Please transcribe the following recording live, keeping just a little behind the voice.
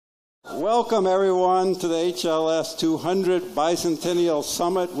Welcome everyone to the HLS 200 Bicentennial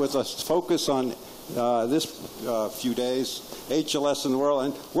Summit with a focus on this few days, HLS in the world,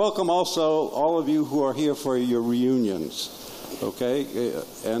 and welcome also all of you who are here for your reunions, okay,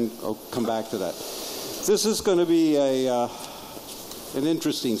 and I'll come back to that. This is going to be an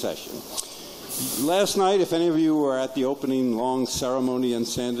interesting session. Last night, if any of you were at the opening long ceremony in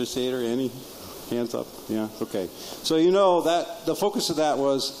Sanders Theater, any? Hands up? Yeah, okay. So you know that the focus of that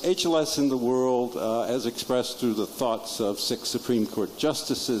was HLS in the world as expressed through the thoughts of 6 Supreme Court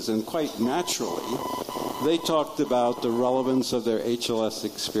justices, and quite naturally, they talked about the relevance of their HLS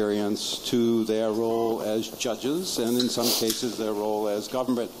experience to their role as judges, and in some cases their role as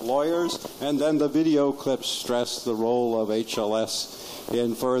government lawyers, and then the video clips stressed the role of HLS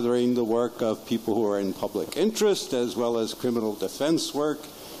in furthering the work of people who are in public interest, as well as criminal defense work,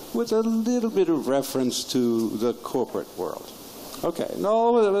 with a little bit of reference to the corporate world. Okay,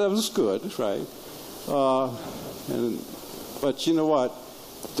 no, that was good, right? But you know what?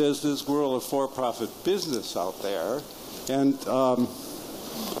 There's this world of for-profit business out there, and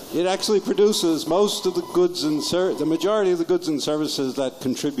it actually produces most of the goods and the majority of the goods and services that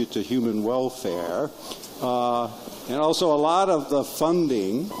contribute to human welfare, and also a lot of the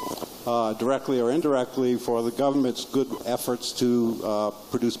funding, directly or indirectly, for the government's good efforts to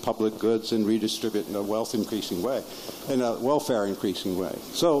produce public goods and redistribute in a wealth-increasing way, in a welfare-increasing way.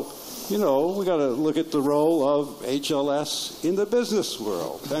 So, you know, we got to look at the role of HLS in the business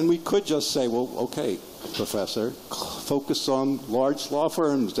world. And we could just say, well, okay, Professor, focus on large law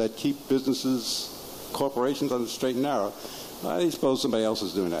firms that keep businesses, corporations on the straight and narrow. I suppose somebody else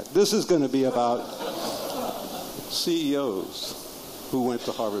is doing that. This is going to be about CEOs who went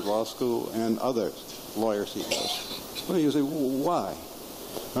to Harvard Law School and other lawyer CEOs. Well, you say, why?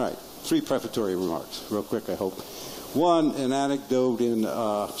 All right, 3 prefatory remarks, real quick, I hope. 1, an anecdote in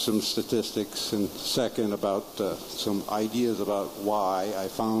some statistics, and 2nd, about some ideas about why I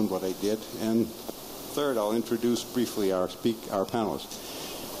found what I did, and 3rd, I'll introduce briefly our panelists.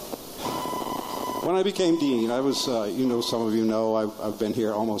 When I became dean, I was, some of you know, I've been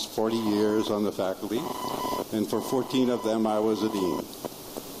here almost 40 years on the faculty, and for 14 of them I was a dean.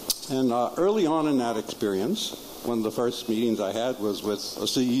 And early on in that experience, one of the first meetings I had was with a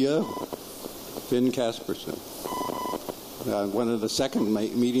CEO, Finn Casperson. One of the second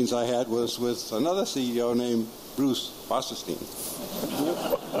meetings I had was with another CEO named Bruce Wasserstein.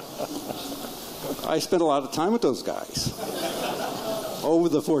 I spent a lot of time with those guys over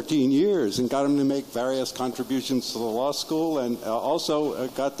the 14 years and got them to make various contributions to the law school, and also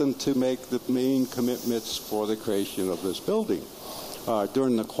got them to make the main commitments for the creation of this building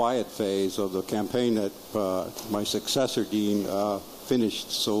during the quiet phase of the campaign that my successor dean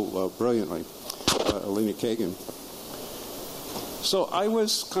finished so brilliantly, Elena Kagan. So I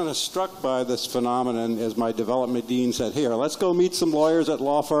was kind of struck by this phenomenon as my development dean said, here, let's go meet some lawyers at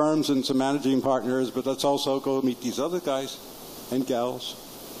law firms and some managing partners, but let's also go meet these other guys and gals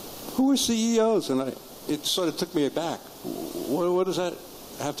who are CEOs. And it sort of took me aback. What does that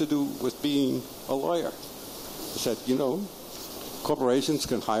have to do with being a lawyer? I said, you know, corporations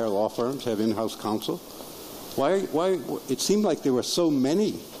can hire law firms, have in-house counsel. Why? It seemed like there were so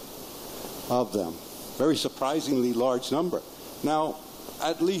many of them, very surprisingly large number. Now,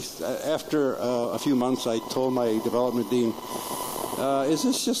 at least after a few months, I told my development dean, is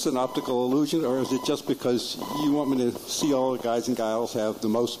this just an optical illusion, or is it just because you want me to see all the guys and gals have the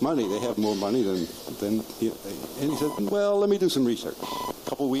most money? They have more money than you know. And he said, well, let me do some research. A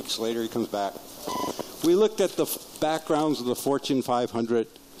couple weeks later, he comes back. We looked at the backgrounds of the Fortune 500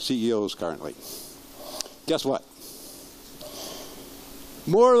 CEOs currently. Guess what?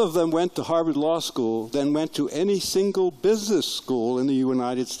 More of them went to Harvard Law School than went to any single business school in the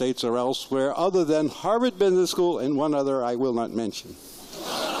United States or elsewhere other than Harvard Business School and one other I will not mention.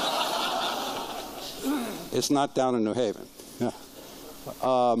 It's not down in New Haven. Yeah.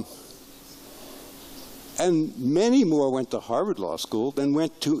 And many more went to Harvard Law School than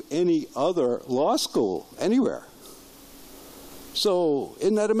went to any other law school anywhere. So,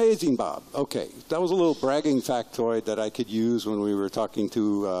 isn't that amazing, Bob? Okay, that was a little bragging factoid that I could use when we were talking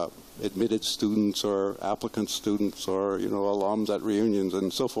to admitted students or applicant students or, you know, alums at reunions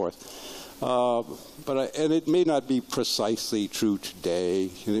and so forth. And it may not be precisely true today,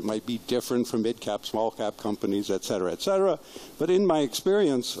 and it might be different from mid-cap, small-cap companies, et cetera, et cetera. But in my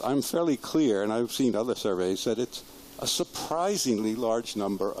experience, I'm fairly clear, and I've seen other surveys, that it's a surprisingly large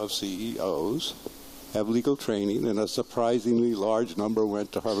number of CEOs have legal training, and a surprisingly large number went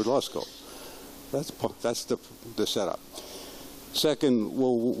to Harvard Law School. That's the setup. Second,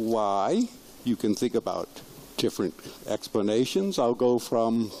 well, why? You can think about different explanations. I'll go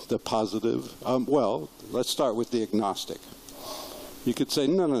from the positive. Well, let's start with the agnostic. You could say,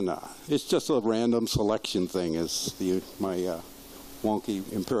 no. It's just a random selection thing, as my wonky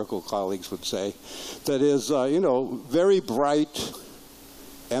empirical colleagues would say. That is, very bright,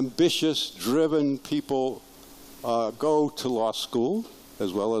 ambitious, driven people go to law school,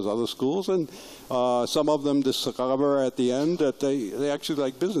 as well as other schools, and some of them discover at the end that they actually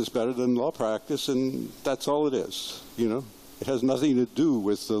like business better than law practice, and that's all it is. It has nothing to do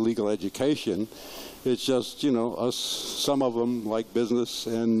with the legal education. It's just, some of them like business,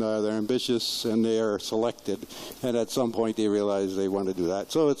 and they're ambitious, and they are selected, and at some point they realize they want to do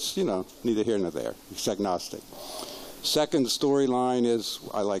that. So it's, neither here nor there. It's agnostic. Second storyline is,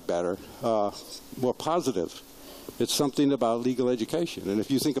 I like better, more positive. It's something about legal education. And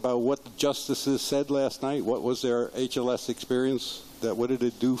if you think about what the justices said last night, what was their HLS experience? What did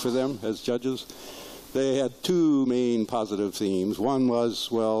it do for them as judges? They had two main positive themes. One was,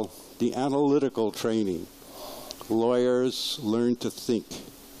 the analytical training. Lawyers learn to think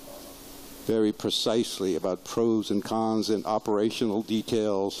very precisely about pros and cons and operational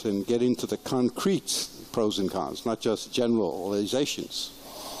details and get into the concrete pros and cons, not just generalizations.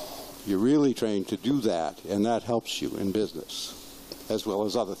 You're really trained to do that, and that helps you in business, as well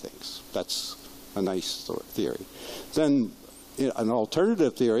as other things. That's a nice theory. Then an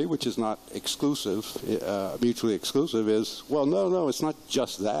alternative theory, which is not exclusive, mutually exclusive, is, no, it's not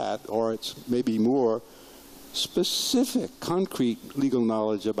just that, or it's maybe more specific, concrete legal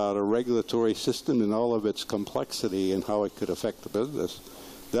knowledge about a regulatory system and all of its complexity and how it could affect the business.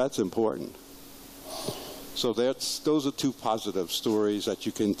 That's important. So those are two positive stories that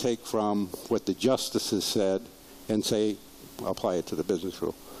you can take from what the justices said and say, apply it to the business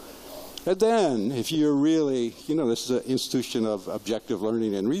rule. And then, if you're really, this is an institution of objective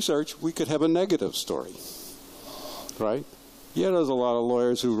learning and research, we could have a negative story, right? Yeah, there's a lot of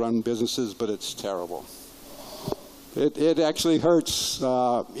lawyers who run businesses, but it's terrible. It actually hurts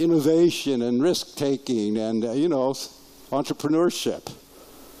innovation and risk-taking and, entrepreneurship,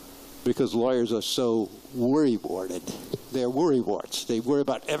 because lawyers are so worry-warded. They're worry-warts. They worry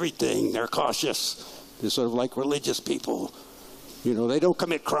about everything. They're cautious. They're sort of like religious people. They don't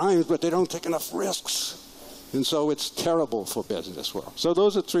commit crimes, but they don't take enough risks. And so it's terrible for business world. So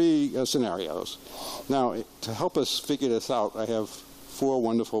those are three scenarios. Now, to help us figure this out, I have four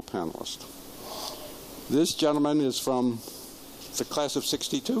wonderful panelists. This gentleman is from the class of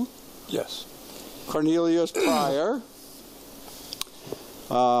 62? Yes. Cornelius Pryor.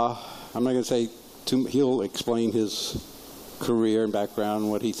 I'm not going to say he'll explain his career and background,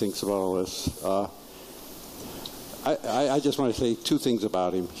 what he thinks about all this. I just want to say two things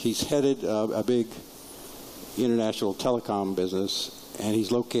about him. He's headed a big international telecom business, and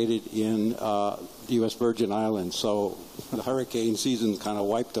he's located in the U.S. Virgin Islands. So the hurricane season kind of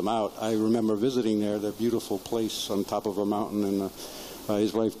wiped him out. I remember visiting there, the beautiful place on top of a mountain, and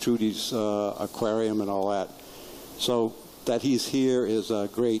his wife Trudy's aquarium and all that. So that he's here is a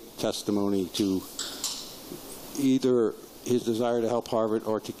great testimony to either his desire to help Harvard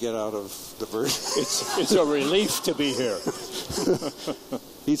or to get out of the Virgin. It's a relief to be here.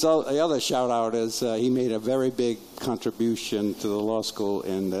 The other shout out is he made a very big contribution to the law school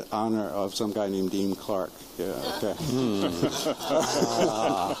in the honor of some guy named Dean Clark. Yeah, okay.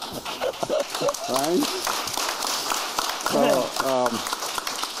 Right? So,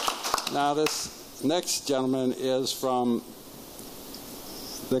 now this next gentleman is from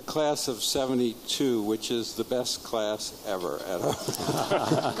the class of 72, which is the best class ever at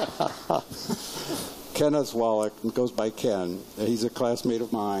Kenneth Wallach, goes by Ken. He's a classmate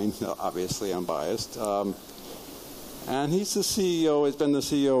of mine. Obviously, I'm biased. And he's the CEO, has been the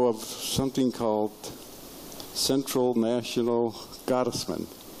CEO of something called National Gottesman.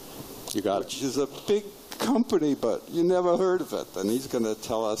 You got it. Which is a big company, but you never heard of it. And he's going to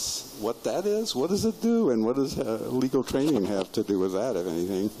tell us what that is, what does it do, and what does legal training have to do with that, if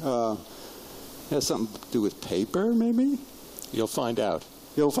anything. It has something to do with paper, maybe? You'll find out.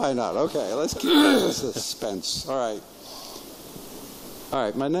 You'll find out. Okay, let's keep the suspense. All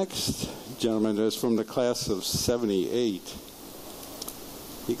right, my next gentleman is from the class of 78.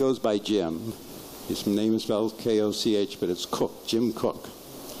 He goes by Jim. His name is spelled K-O-C-H, but it's Cook, Jim Cook.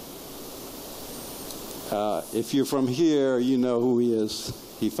 If you're from here, you know who he is.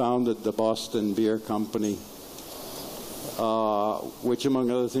 He founded the Boston Beer Company, which, among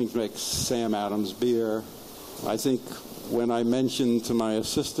other things, makes Sam Adams beer. I think when I mentioned to my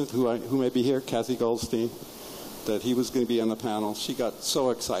assistant, who may be here, Kathy Goldstein, that he was going to be on the panel. She got so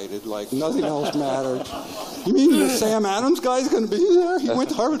excited, like nothing else mattered. You mean the Sam Adams guy's going to be there? He went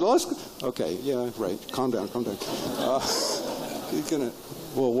to Harvard Law School. Okay, yeah, right. Calm down, calm down. He's gonna.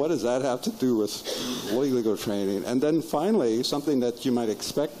 Well, what does that have to do with legal training? And then finally, something that you might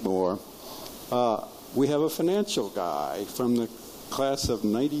expect more. We have a financial guy from the class of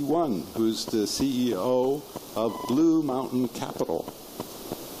 '91 who's the CEO of Blue Mountain Capital.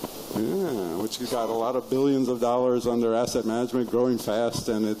 Yeah, which has got a lot of billions of dollars under asset management, growing fast,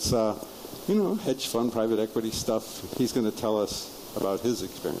 and it's, hedge fund, private equity stuff. He's going to tell us about his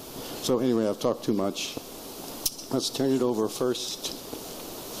experience. So anyway, I've talked too much. Let's turn it over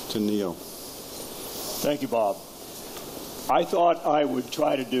first to Neil. Thank you, Bob. I thought I would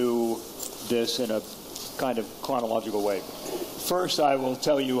try to do this in a kind of chronological way. First, I will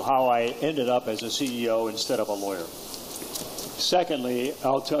tell you how I ended up as a CEO instead of a lawyer. Secondly,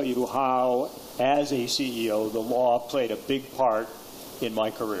 I'll tell you how, as a CEO, the law played a big part in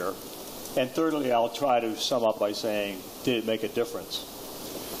my career. And thirdly, I'll try to sum up by saying, did it make a difference?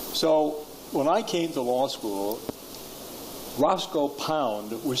 So when I came to law school, Roscoe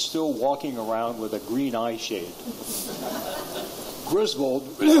Pound was still walking around with a green eye shade.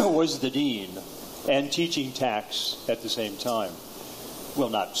 Griswold was the dean and teaching tax at the same time. Well,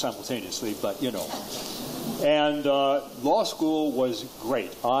 not simultaneously, but you know. And law school was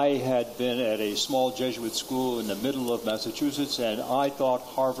great. I had been at a small Jesuit school in the middle of Massachusetts, and I thought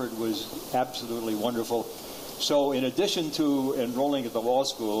Harvard was absolutely wonderful. So in addition to enrolling at the law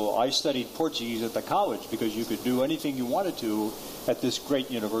school, I studied Portuguese at the college because you could do anything you wanted to at this great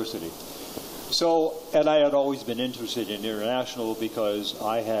university. So, and I had always been interested in international because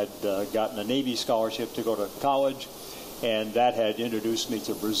I had gotten a Navy scholarship to go to college, and that had introduced me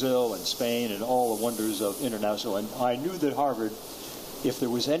to Brazil and Spain and all the wonders of international. And I knew that Harvard, if there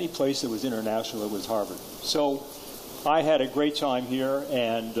was any place that was international, it was Harvard. So I had a great time here,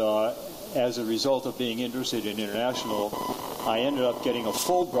 and as a result of being interested in international, I ended up getting a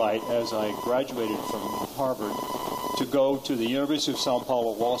Fulbright as I graduated from Harvard to go to the University of Sao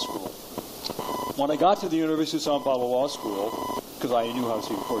Paulo Law School. When I got to the University of Sao Paulo Law School, because I knew how to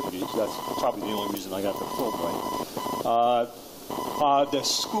speak Portuguese, that's probably the only reason I got the Fulbright, the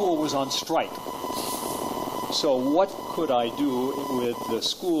school was on strike. So what could I do with the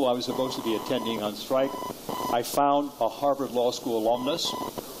school I was supposed to be attending on strike? I found a Harvard Law School alumnus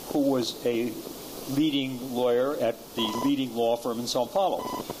who was a leading lawyer at the leading law firm in Sao Paulo.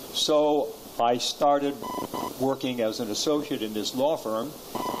 So I started working as an associate in this law firm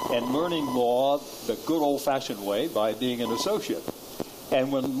and learning law the good old-fashioned way by being an associate. And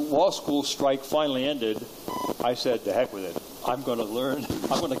when law school strike finally ended, I said, to heck with it. I'm going to learn.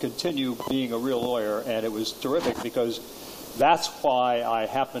 I'm going to continue being a real lawyer. And it was terrific because that's why I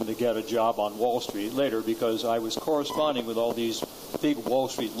happened to get a job on Wall Street later, because I was corresponding with all these big Wall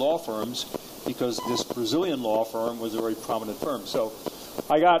Street law firms because this Brazilian law firm was a very prominent firm. So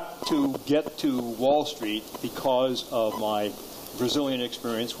I got to get to Wall Street because of my Brazilian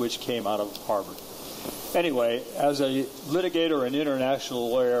experience, which came out of Harvard. Anyway, as a litigator and international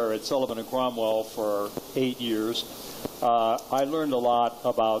lawyer at Sullivan & Cromwell for 8 years, I learned a lot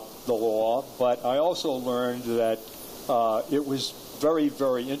about the law, but I also learned that it was very,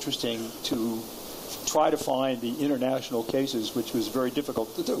 very interesting to try to find the international cases, which was very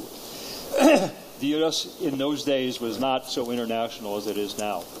difficult to do. The U.S. in those days was not so international as it is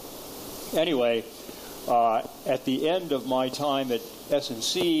now. Anyway, at the end of my time at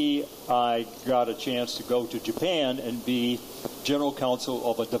S&C, I got a chance to go to Japan and be general counsel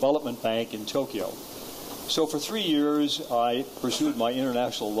of a development bank in Tokyo. So for 3 years, I pursued my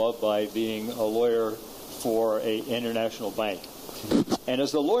international love by being a lawyer for an international bank. And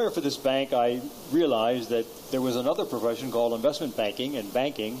as the lawyer for this bank, I realized that there was another profession called investment banking and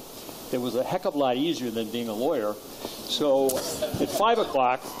banking that was a heck of a lot easier than being a lawyer. So at 5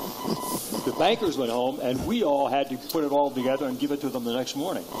 o'clock, the bankers went home, and we all had to put it all together and give it to them the next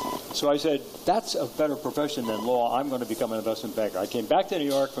morning. So I said, that's a better profession than law. I'm going to become an investment banker. I came back to New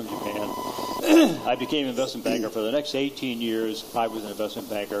York from Japan. I became an investment banker. For the next 18 years, I was an investment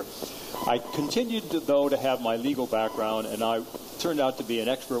banker. I continued, though, to have my legal background, and I turned out to be an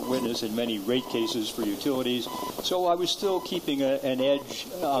expert witness in many rate cases for utilities. So I was still keeping an edge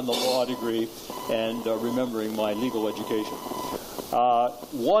on the law degree and remembering my legal education.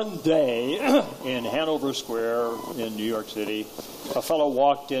 One day in Hanover Square in New York City, a fellow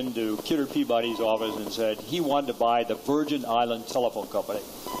walked into Kidder Peabody's office and said he wanted to buy the Virgin Island Telephone Company.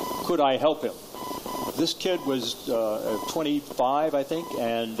 Could I help him? This kid was 25, I think,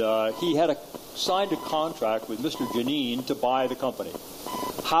 and he had signed a contract with Mr. Janine to buy the company.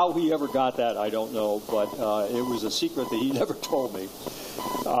 How he ever got that, I don't know, but it was a secret that he never told me.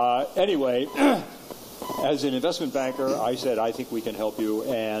 Anyway, as an investment banker, I said, I think we can help you.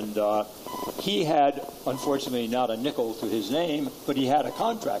 And he had, unfortunately, not a nickel to his name, but he had a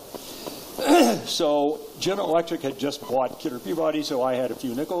contract. So General Electric had just bought Kidder Peabody, so I had a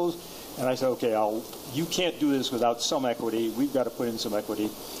few nickels. And I said, okay, you can't do this without some equity. We've got to put in some equity.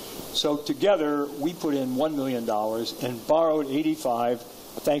 So together, we put in $1 million and borrowed 85,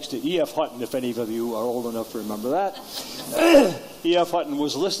 thanks to E.F. Hutton, if any of you are old enough to remember that. E.F. Hutton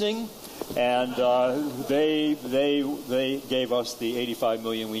was listening, and they gave us the $85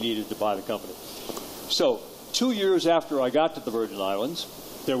 million we needed to buy the company. So 2 years after I got to the Virgin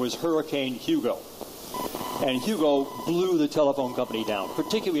Islands, there was Hurricane Hugo. And Hugo blew the telephone company down,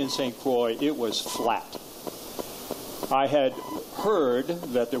 particularly in St. Croix. It was flat. I had heard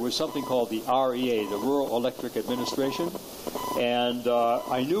that there was something called the REA, the Rural Electric Administration, and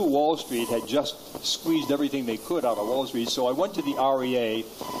I knew Wall Street had just squeezed everything they could out of Wall Street, so I went to the REA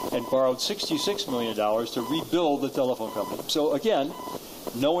and borrowed $66 million to rebuild the telephone company. So again,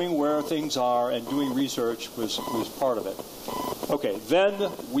 knowing where things are and doing research was part of it. Okay,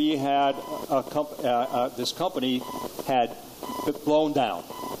 then we had this company had blown down,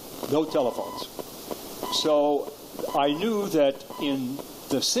 no telephones. So I knew that in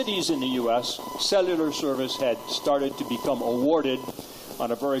the cities in the U.S., cellular service had started to become awarded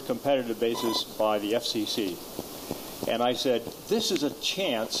on a very competitive basis by the FCC. And I said, this is a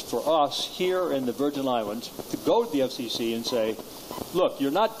chance for us here in the Virgin Islands to go to the FCC and say, look,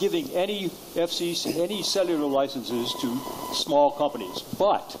 you're not giving any cellular licenses to small companies,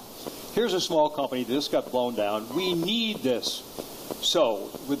 but here's a small company that just got blown down. We need this. So,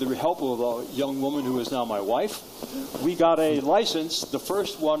 with the help of a young woman who is now my wife, we got a license, the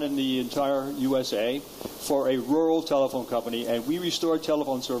first one in the entire USA, for a rural telephone company, and we restored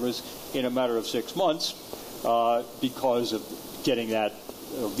telephone service in a matter of 6 months because of getting that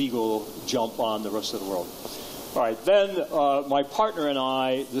legal jump on the rest of the world. All right, then my partner and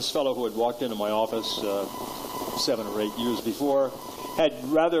I, this fellow who had walked into my office 7 or 8 years before, had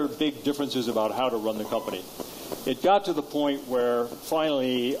rather big differences about how to run the company. It got to the point where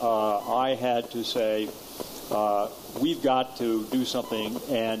finally I had to say, we've got to do something,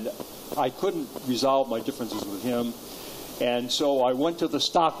 and I couldn't resolve my differences with him, and so I went to the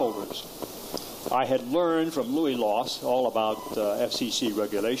stockholders. I had learned from Louis Loss all about FCC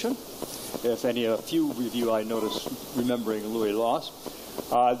regulation. If a few of you I notice remembering Louis Loss.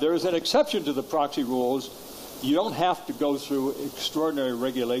 There's an exception to the proxy rules. You don't have to go through extraordinary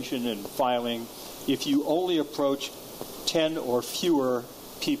regulation and filing if you only approach 10 or fewer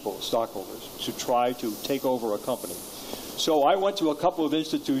people, stockholders, to try to take over a company. So I went to a couple of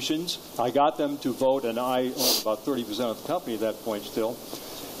institutions. I got them to vote, and I owned about 30% of the company at that point still.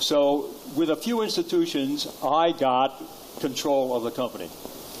 So with a few institutions, I got control of the company.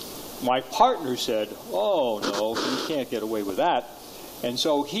 My partner said, oh, no, you can't get away with that. And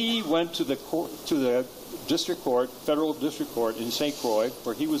so he went to the district court, federal district court in St. Croix,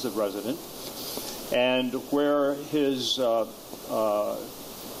 where he was a resident, and where his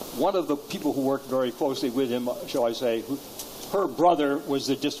one of the people who worked very closely with him, shall I say, her brother was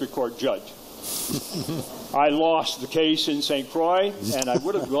the district court judge. I lost the case in St. Croix, and I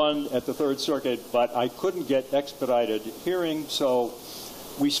would have won at the Third Circuit, but I couldn't get expedited hearing, so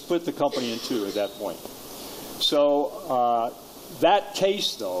we split the company in two at that point. So that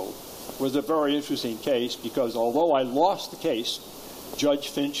case, though, was a very interesting case because although I lost the case, Judge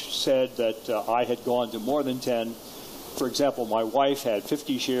Finch said that I had gone to more than 10. For example, my wife had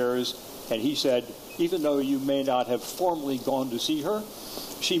 50 shares, and he said, even though you may not have formally gone to see her,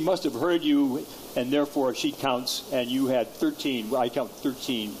 she must have heard you, and therefore she counts, and you had 13. I count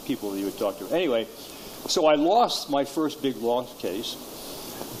 13 people that you would talk to. Anyway, so I lost my first big loss case,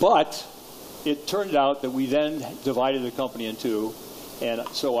 but it turned out that we then divided the company in two, and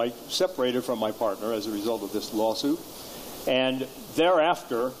so I separated from my partner as a result of this lawsuit. And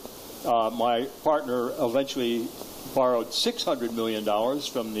thereafter, my partner eventually borrowed $600 million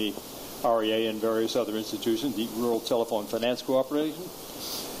from the REA and various other institutions, the Rural Telephone Finance Corporation.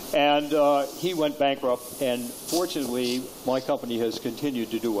 And he went bankrupt, and fortunately, my company has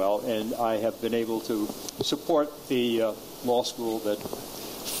continued to do well, and I have been able to support the law school that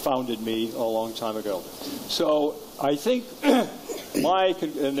founded me a long time ago. So I think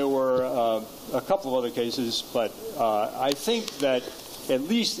and there were a couple of other cases, but I think that at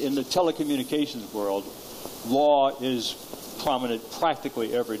least in the telecommunications world, law is prominent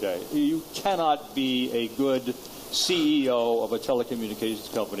practically every day. You cannot be a good CEO of a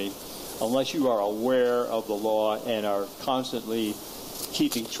telecommunications company unless you are aware of the law and are constantly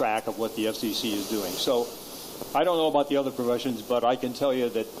keeping track of what the FCC is doing. So I don't know about the other professions, but I can tell you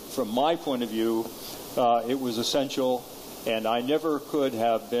that from my point of view, it was essential, and I never could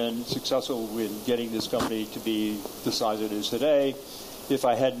have been successful in getting this company to be the size it is today if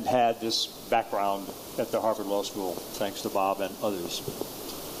I hadn't had this background at the Harvard Law School, thanks to Bob and others.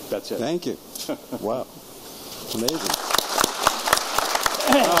 That's it. Thank you. Wow. Amazing.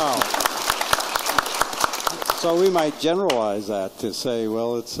 Wow. So we might generalize that to say,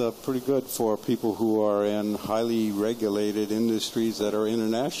 well, it's pretty good for people who are in highly regulated industries that are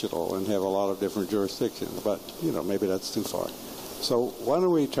international and have a lot of different jurisdictions. But, you know, maybe that's too far. So why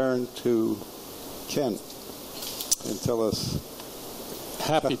don't we turn to Ken and tell us.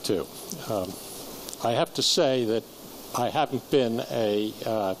 Happy to. I have to say that I haven't been a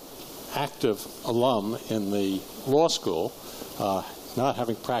active alum in the law school, not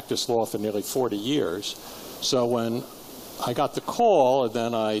having practiced law for nearly 40 years. So when I got the call and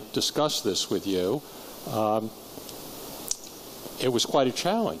then I discussed this with you, it was quite a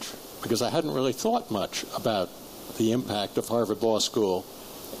challenge because I hadn't really thought much about the impact of Harvard Law School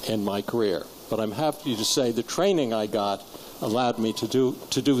in my career. But I'm happy to say the training I got allowed me to do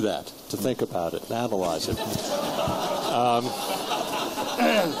that, to think about it and analyze it.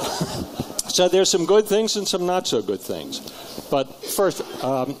 So there's some good things and some not so good things. But first,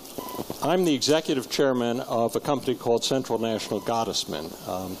 I'm the executive chairman of a company called National Gottesman.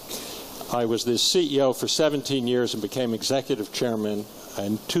 I was the CEO for 17 years and became executive chairman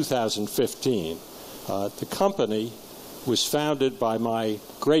in 2015. The company was founded by my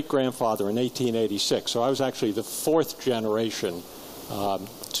great-grandfather in 1886, so I was actually the fourth generation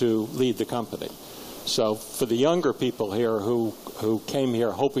to lead the company. So for the younger people here who came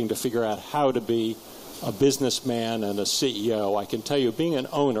here hoping to figure out how to be a businessman and a CEO, I can tell you being an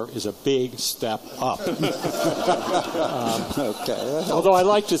owner is a big step up. Although I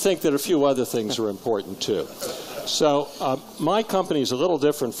like to think that a few other things are important too. So my company is a little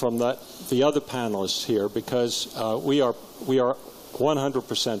different from the other panelists here because we are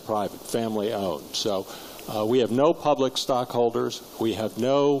 100% private, family owned. So we have no public stockholders, we have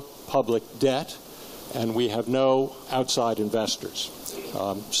no public debt, and we have no outside investors.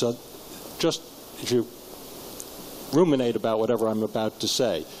 So just as you ruminate about whatever I'm about to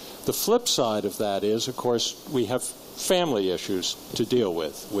say, the flip side of that is, of course, we have family issues to deal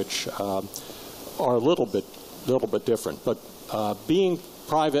with, which are a little bit different. But being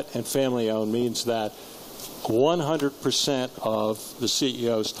private and family-owned means that 100% of the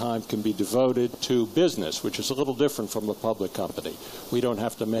CEO's time can be devoted to business, which is a little different from a public company. We don't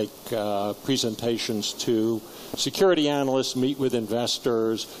have to make presentations to security analysts, meet with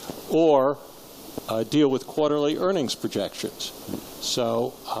investors, or deal with quarterly earnings projections.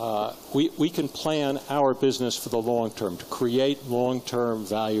 So we can plan our business for the long term, to create long-term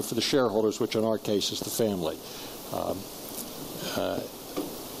value for the shareholders, which in our case is the family.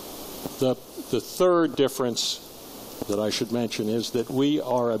 The third difference that I should mention is that we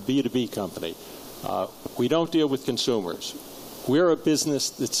are a B2B company. We don't deal with consumers. We're a business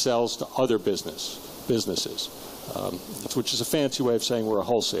that sells to other businesses, which is a fancy way of saying we're a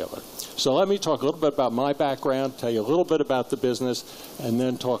wholesaler. So let me talk a little bit about my background, tell you a little bit about the business, and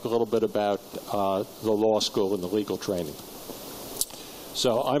then talk a little bit about the law school and the legal training.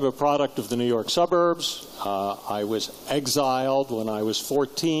 So I'm a product of the New York suburbs. I was exiled when I was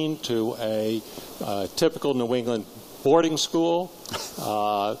 14 to a typical New England boarding school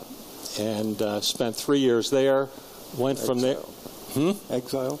and spent 3 years there. Went from there.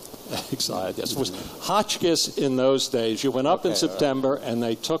 Exile? Exile, yes. It was Hotchkiss in those days. You went up in September and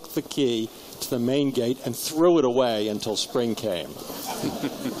they took the key to the main gate and threw it away until spring came.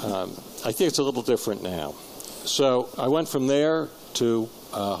 I think it's a little different now. So I went from there to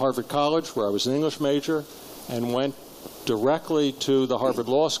Harvard College, where I was an English major, and went directly to the Harvard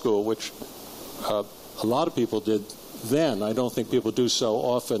Law School, which a lot of people did then. I don't think people do so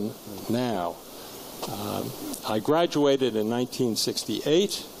often now. I graduated in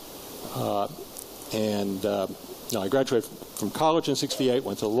 1968, I graduated from college in 68,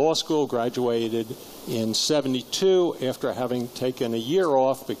 went to law school, graduated in 72 after having taken a year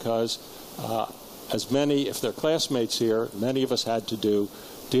off because as many, if they're classmates here, many of us had to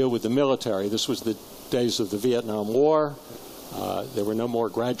deal with the military. This was the days of the Vietnam War. There were no more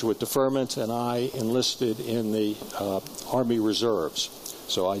graduate deferments, and I enlisted in the Army Reserves.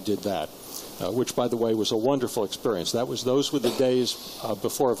 So I did that, which, by the way, was a wonderful experience. Those were the days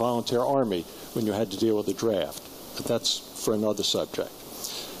before a volunteer army when you had to deal with the draft. But that's for another subject.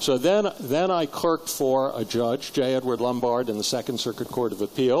 So then I clerked for a judge, J. Edward Lombard, in the Second Circuit Court of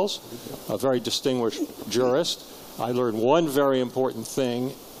Appeals, a very distinguished jurist. I learned one very important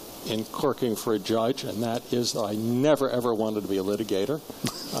thing in clerking for a judge, and that is that I never, ever wanted to be a litigator.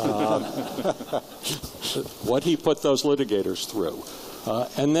 What he put those litigators through.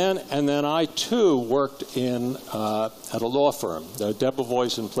 And then I, too, worked at a law firm,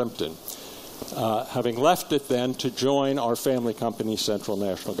 Debevoise and Plimpton, having left it then to join our family company, Central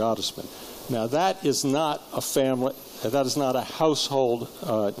National Gottesman. Now, that is not a household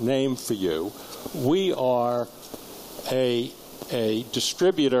name for you. We are a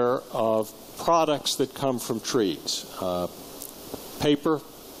distributor of products that come from trees. Paper,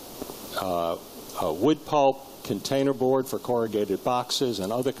 wood pulp, container board for corrugated boxes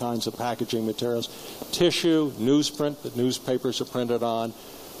and other kinds of packaging materials, tissue, newsprint that newspapers are printed on,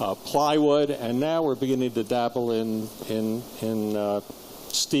 plywood, and now we're beginning to dabble in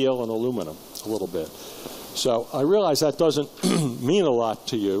steel and aluminum a little bit. So I realize that doesn't mean a lot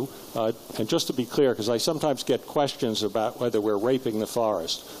to you, and just to be clear, because I sometimes get questions about whether we're raping the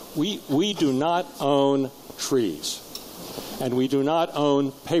forest. We do not own trees, and we do not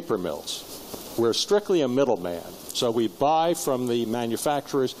own paper mills. We're strictly a middleman. So we buy from the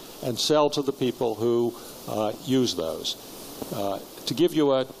manufacturers and sell to the people who use those. To give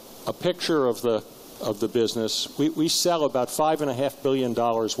you a picture of the business, we sell about $5.5 billion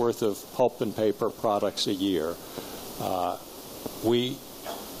worth of pulp and paper products a year. We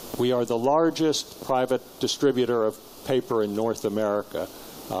are the largest private distributor of paper in North America.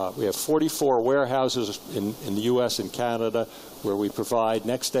 We have 44 warehouses in the U.S. and Canada where we provide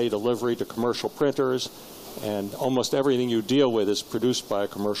next-day delivery to commercial printers, and almost everything you deal with is produced by a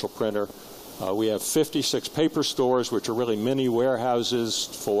commercial printer. We have 56 paper stores, which are really mini warehouses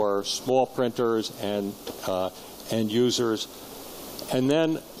for small printers and end users. And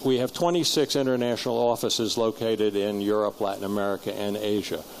then we have 26 international offices located in Europe, Latin America, and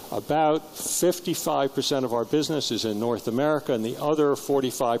Asia. About 55% of our business is in North America, and the other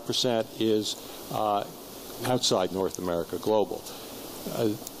 45% is outside North America, global.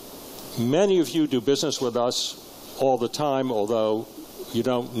 Many of you do business with us all the time, although you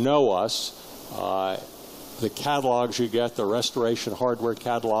don't know us. The catalogs you get, the Restoration Hardware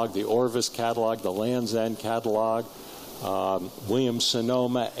catalog, the Orvis catalog, the Land's End catalog,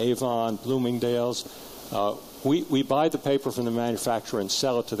 Williams-Sonoma, Avon, Bloomingdale's. We buy the paper from the manufacturer and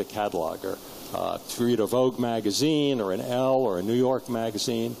sell it to the cataloger. If you read a Vogue magazine or an Elle or a New York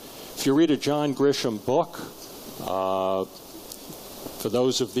magazine, if you read a John Grisham book, for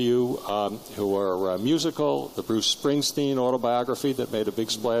those of you who are musical, the Bruce Springsteen autobiography that made a big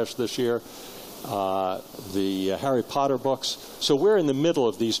splash this year, the Harry Potter books. So we're in the middle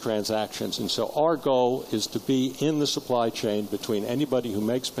of these transactions, and so our goal is to be in the supply chain between anybody who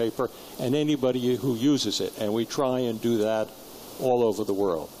makes paper and anybody who uses it, and we try and do that all over the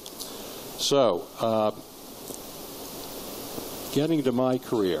world. So, getting to my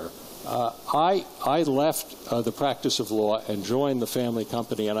career, I left the practice of law and joined the family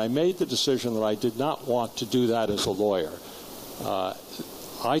company, and I made the decision that I did not want to do that as a lawyer.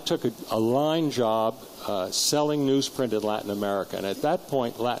 I took a line job selling newsprint in Latin America, and at that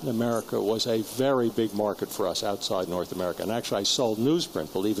point Latin America was a very big market for us outside North America. And actually I sold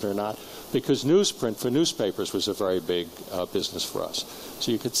newsprint, believe it or not, because newsprint for newspapers was a very big business for us.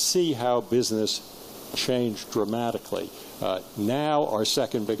 So you could see how business changed dramatically. Now our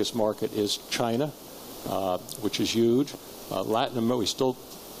second biggest market is China, which is huge. Latin America, we still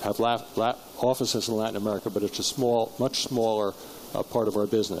have offices in Latin America, but it's a much smaller part of our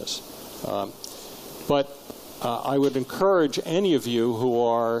business. But I would encourage any of you who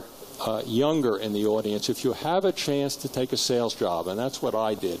are younger in the audience, if you have a chance to take a sales job, and that's what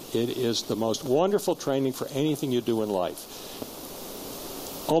I did, it is the most wonderful training for anything you do in life.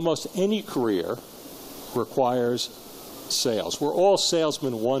 Almost any career requires sales. We're all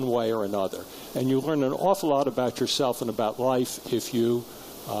salesmen one way or another, and you learn an awful lot about yourself and about life if you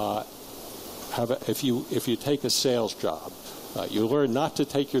if you take a sales job. You learn not to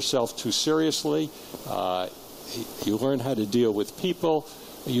take yourself too seriously. You learn how to deal with people.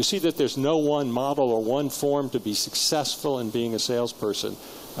 You see that there's no one model or one form to be successful in being a salesperson.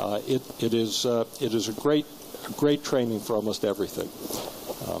 It is a great training for almost everything.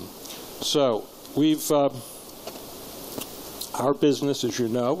 So we've our business, as you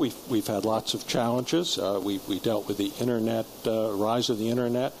know, we've had lots of challenges. We dealt with the internet, rise of the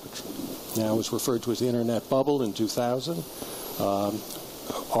internet, which now is referred to as the internet bubble in 2000.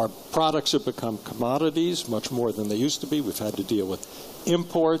 Our products have become commodities much more than they used to be. We've had to deal with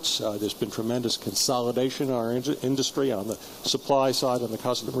imports. There's been tremendous consolidation in our industry on the supply side, on the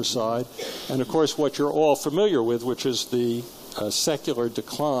customer side. And, of course, what you're all familiar with, which is the secular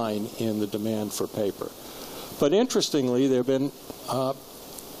decline in the demand for paper. But interestingly, there have been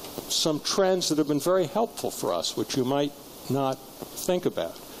some trends that have been very helpful for us, which you might not think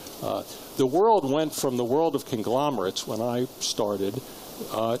about. The world went from the world of conglomerates when I started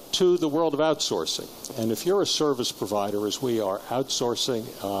to the world of outsourcing. And if you're a service provider, as we are, outsourcing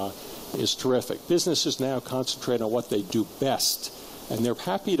is terrific. Businesses now concentrate on what they do best, and they're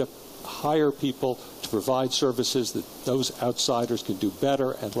happy to hire people to provide services that those outsiders can do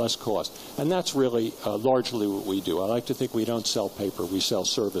better and less cost. And that's really largely what we do. I like to think we don't sell paper, we sell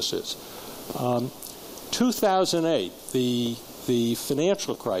services. 2008, the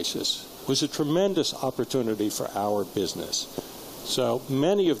financial crisis, was a tremendous opportunity for our business. So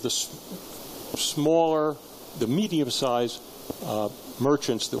many of the smaller, the medium-sized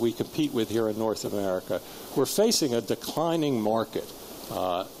merchants that we compete with here in North America were facing a declining market,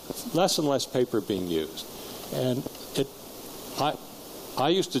 less and less paper being used. And I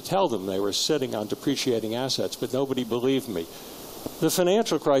used to tell them they were sitting on depreciating assets, but nobody believed me. The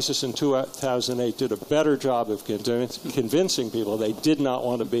financial crisis in 2008 did a better job of convincing people they did not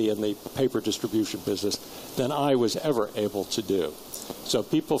want to be in the paper distribution business than I was ever able to do. So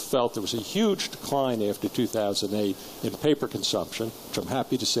people felt there was a huge decline after 2008 in paper consumption, which I'm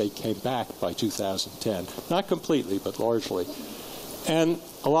happy to say came back by 2010. Not completely, but largely. And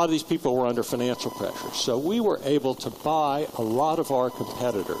a lot of these people were under financial pressure. So we were able to buy a lot of our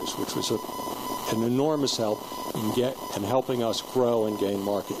competitors, which was an enormous help in helping us grow and gain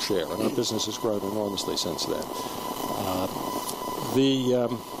market share. And our business has grown enormously since then.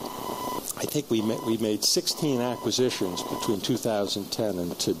 I think we made 16 acquisitions between 2010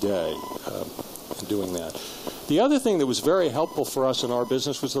 and today in doing that. The other thing that was very helpful for us in our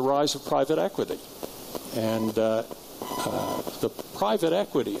business was the rise of private equity. And the private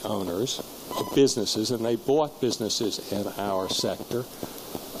equity owners of businesses, and they bought businesses in our sector,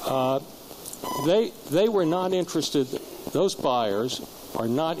 they were not interested, those buyers are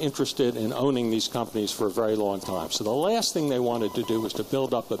not interested in owning these companies for a very long time. So the last thing they wanted to do was to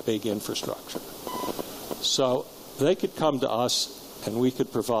build up a big infrastructure. So they could come to us and we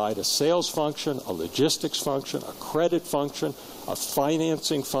could provide a sales function, a logistics function, a credit function, a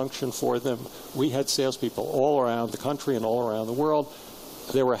financing function for them. We had salespeople all around the country and all around the world.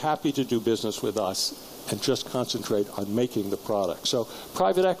 They were happy to do business with us and just concentrate on making the product. So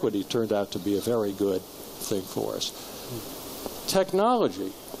private equity turned out to be a very good thing for us.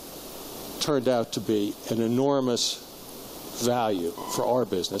 Technology turned out to be an enormous value for our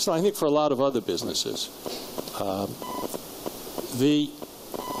business, and I think for a lot of other businesses.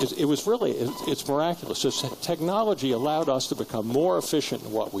 It's miraculous. So technology allowed us to become more efficient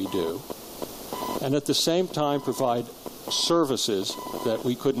in what we do, and at the same time provide services that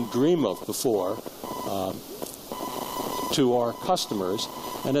we couldn't dream of before to our customers,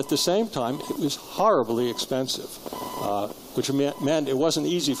 and at the same time it was horribly expensive, which meant it wasn't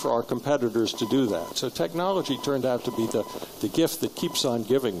easy for our competitors to do that. So technology turned out to be the gift that keeps on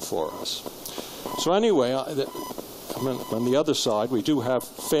giving for us. So anyway, on the other side, we do have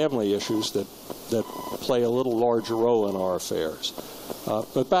family issues that play a little larger role in our affairs.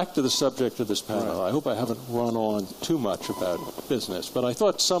 But back to the subject of this panel. Right. I hope I haven't run on too much about business, but I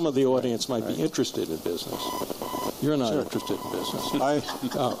thought some of the audience might be interested in business. You're not interested in business.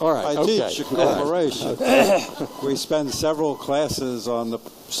 All right. I teach a corporation. We spend several classes on the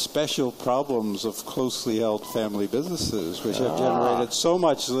special problems of closely held family businesses, which have generated so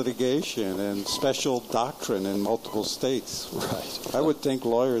much litigation and special doctrine in multiple states. Right. I would think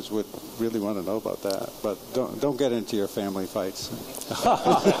lawyers would really want to know about that, but don't get into your family fights.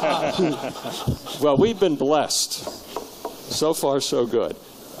 Well, we've been blessed. So far, so good.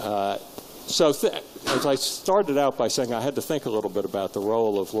 As I started out by saying, I had to think a little bit about the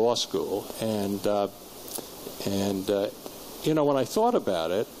role of law school, and when I thought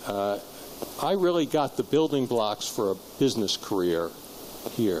about it, I really got the building blocks for a business career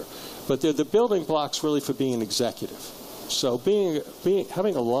here, but they're the building blocks really for being an executive. So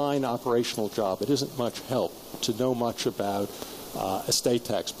having a line operational job, it isn't much help to know much about estate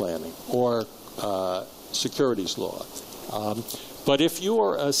tax planning or securities law. But if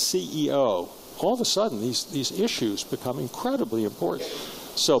you're a CEO, all of a sudden these issues become incredibly important.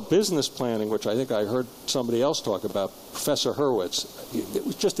 So business planning, which I think I heard somebody else talk about, Professor Hurwitz, it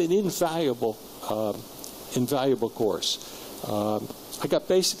was just an invaluable course. I got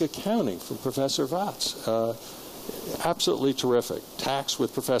basic accounting from Professor Vatz. Absolutely terrific. Tax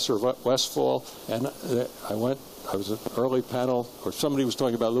with Professor Westphal, and I was an early panel, or somebody was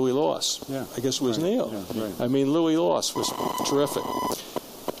talking about Louis Loss. Yeah. I guess it was Neil. Yeah, right. I mean, Louis Loss was terrific.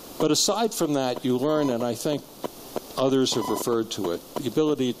 But aside from that, you learn, and I think others have referred to it, the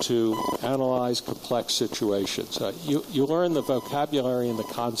ability to analyze complex situations. You learn the vocabulary and the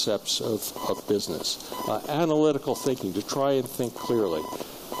concepts of business. Analytical thinking, to try and think clearly.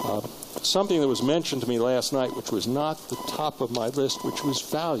 Something that was mentioned to me last night, which was not the top of my list, which was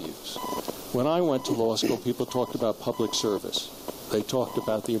values. When I went to law school, people talked about public service. They talked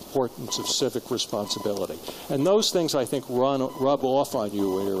about the importance of civic responsibility. And those things, I think, rub off on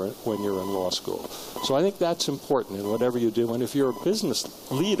you when you're in law school. So I think that's important in whatever you do. And if you're a business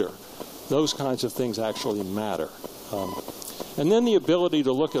leader, those kinds of things actually matter. And then the ability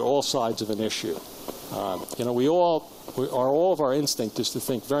to look at all sides of an issue. All of our instinct is to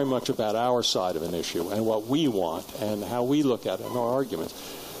think very much about our side of an issue and what we want and how we look at it and our arguments.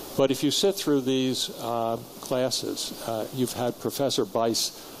 But if you sit through these classes, you've had Professor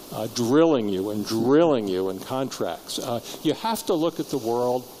Bice drilling you in contracts. You have to look at the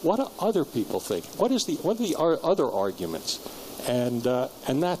world. What do other people think? What are the other arguments? And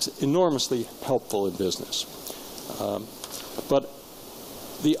that's enormously helpful in business. But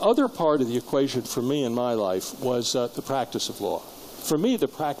the other part of the equation for me in my life was the practice of law. For me, the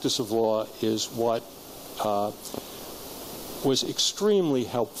practice of law is what was extremely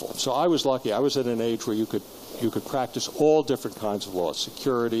helpful. So I was lucky. I was at an age where you could practice all different kinds of laws: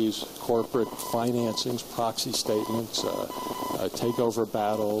 securities, corporate financings, proxy statements, takeover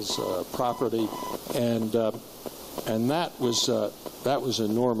battles, property, and that was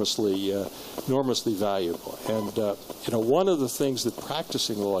enormously valuable. And one of the things that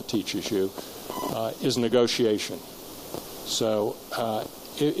practicing law teaches you is negotiation. So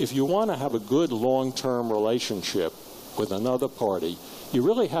if you want to have a good long-term relationship with another party, you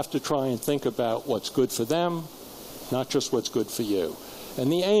really have to try and think about what's good for them, not just what's good for you. And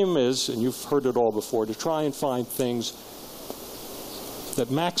the aim is, and you've heard it all before, to try and find things that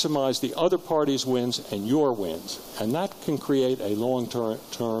maximize the other party's wins and your wins. And that can create a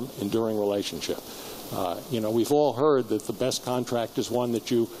long-term enduring relationship. We've all heard that the best contract is one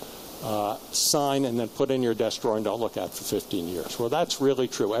that you sign and then put in your desk drawer and don't look at for 15 years. Well, that's really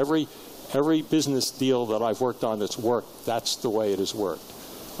true. Every business deal that I've worked on that's worked, that's the way it has worked.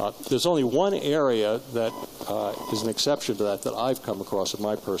 There's only one area that is an exception to that I've come across in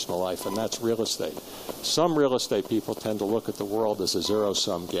my personal life, and that's real estate. Some real estate people tend to look at the world as a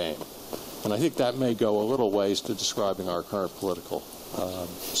zero-sum game. And I think that may go a little ways to describing our current political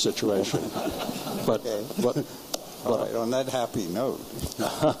situation. But all right, on that happy note.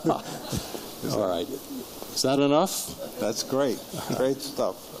 All right. Is that enough? That's great. Great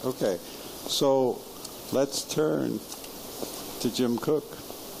stuff. Okay. So let's turn to Jim Cook.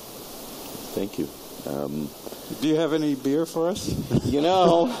 Thank you. Do you have any beer for us?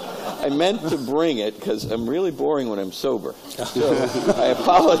 I meant to bring it because I'm really boring when I'm sober. So I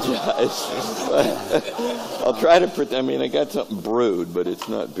apologize. I'll try to pretend. I got something brewed, but it's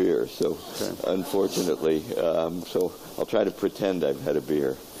not beer. So unfortunately, so I'll try to pretend I've had a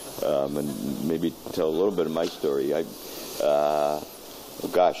beer and maybe tell a little bit of my story. I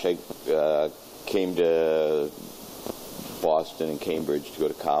came to Boston and Cambridge to go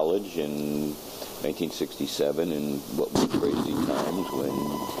to college in 1967, in what were crazy times when,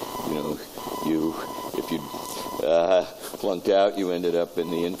 if you flunked out, you ended up in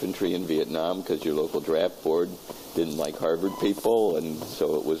the infantry in Vietnam because your local draft board didn't like Harvard people, and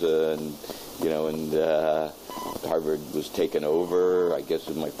so it was Harvard was taken over. I guess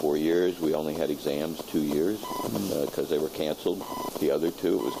in my 4 years, we only had exams 2 years because they were canceled. The other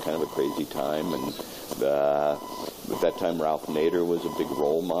two, it was kind of a crazy time, and at that time, Ralph Nader was a big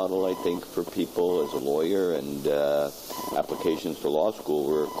role model, I think, for people as a lawyer, and applications to law school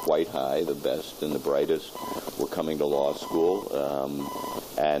were quite high. The best and the brightest were coming to law school,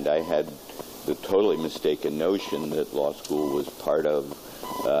 and I had the totally mistaken notion that law school was part of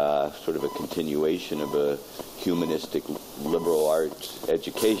sort of a continuation of a humanistic liberal arts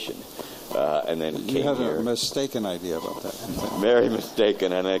education. And then you had a mistaken idea about that. Very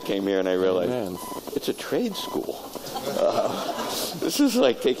mistaken. And I came here and I realized it's a trade school. This is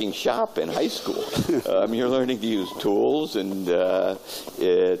like taking shop in high school. You're learning to use tools, and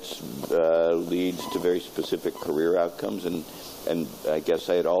it leads to very specific career outcomes. And I guess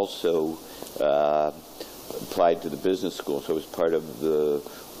I had also applied to the business school, so I was part of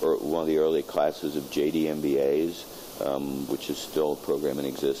one of the early classes of JD MBAs, which is still a program in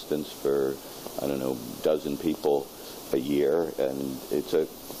existence for, a dozen people a year. And it's a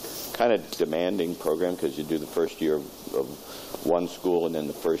kind of demanding program because you do the first year of one school and then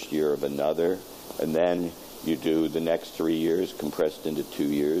the first year of another. And then you do the next 3 years compressed into 2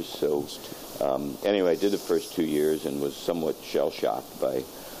 years. So anyway, I did the first 2 years and was somewhat shell-shocked by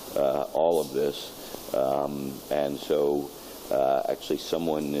all of this. And so actually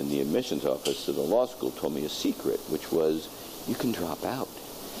someone in the admissions office of the law school told me a secret, which was you can drop out.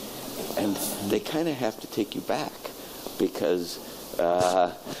 And they kind of have to take you back because,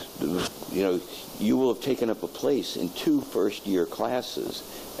 you know, you will have taken up a place in 2 first-year classes.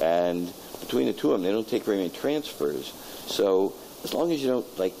 And between the 2 of them, they don't take very many transfers. So as long as you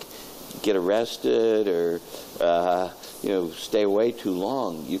don't, like, get arrested or, you know, stay away too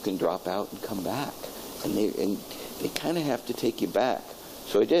long, you can drop out and come back. And they kind of have to take you back.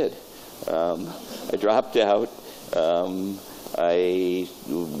 So I did. I dropped out. I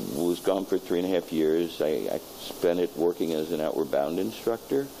was gone for 3.5 years. I spent it working as an outward bound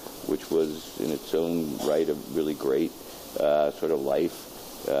instructor, which was in its own right a really great sort of life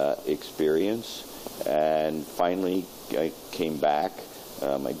experience. And finally I came back.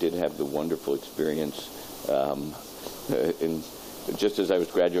 I did have the wonderful experience just as I was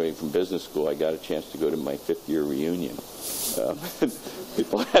graduating from business school, I got a chance to go to my 5th-year reunion.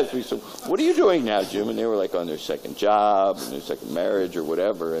 People asked me, so what are you doing now, Jim? And they were like on their 2nd job and their 2nd marriage or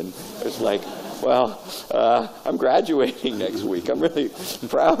whatever. And it's like, well, I'm graduating next week. I'm really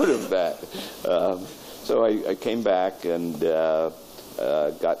proud of that. So I came back and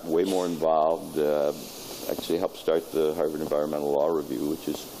got way more involved. Actually helped start the Harvard Environmental Law Review, which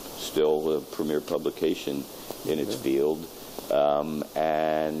is still a premier publication in its field.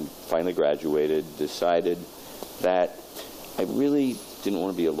 And finally graduated, decided that I really didn't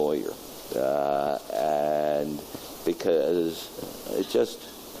want to be a lawyer. And because it just,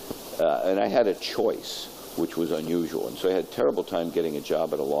 and I had a choice, which was unusual. And so I had a terrible time getting a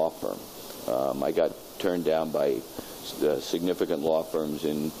job at a law firm. I got turned down by significant law firms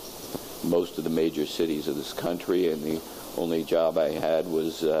in most of the major cities of this country, and the only job I had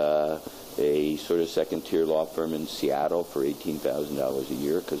was a sort of 2nd-tier law firm in Seattle for $18,000 a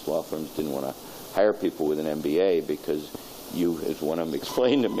year, because law firms didn't want to hire people with an MBA because you, as one of them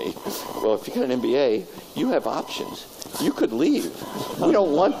explained to me, well, if you got an MBA, you have options. You could leave. We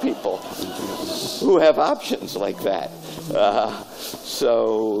don't want people who have options like that.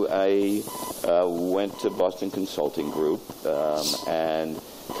 So I went to Boston Consulting Group and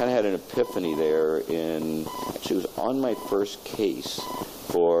kind of had an epiphany there actually it was on my first case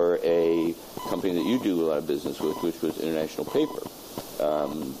for a company that you do a lot of business with, which was International Paper.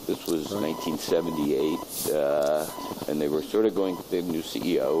 This was 1978, and they were sort of going, they had a new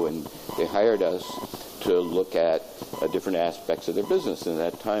CEO, and they hired us to look at different aspects of their business. And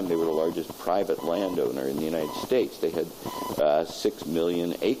at that time, they were the largest private landowner in the United States. They had 6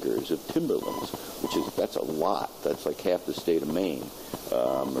 million acres of timberlands, that's a lot. That's like half the state of Maine,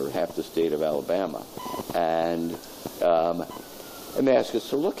 or half the state of Alabama. And they asked us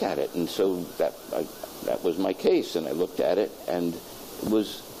to look at it. And so that was my case. And I looked at it, and it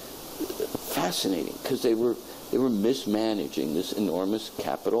was fascinating because they were mismanaging this enormous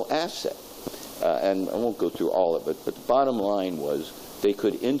capital asset. And I won't go through all of it, but the bottom line was they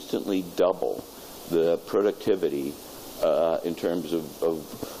could instantly double the productivity in terms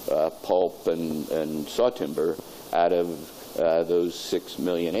of pulp and saw timber out of those 6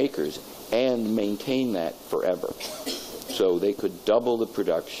 million acres and maintain that forever. So they could double the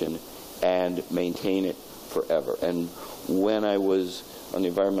production and maintain it forever. And when I was on the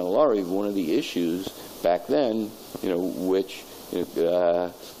Environmental Law Review, one of the issues back then, which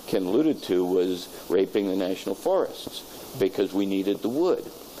Ken alluded to, was raping the national forests because we needed the wood.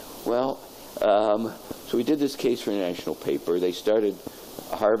 Well, so we did this case for a national paper. They started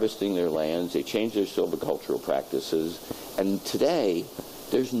harvesting their lands. They changed their silvicultural practices. And today,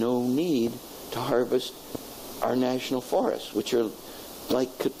 there's no need to harvest our national forests, which are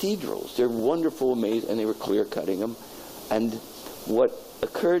like cathedrals. They're wonderful, amazing, and they were clear-cutting them. And what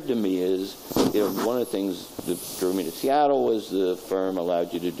occurred to me is, one of the things that drew me to Seattle was the firm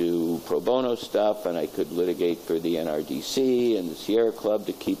allowed you to do pro bono stuff, and I could litigate for the NRDC and the Sierra Club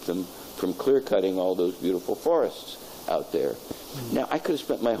to keep them from clear-cutting all those beautiful forests out there. Now, I could have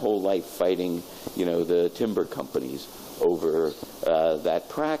spent my whole life fighting, the timber companies over that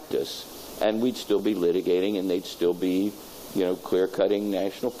practice, and we'd still be litigating, and they'd still be, clear-cutting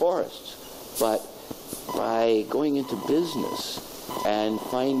national forests. But by going into business and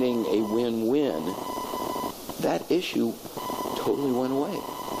finding a win-win, that issue totally went away.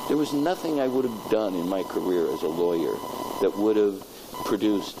 There was nothing I would have done in my career as a lawyer that would have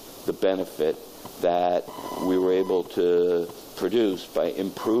produced the benefit that we were able to produce by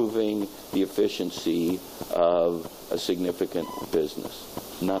improving the efficiency of a significant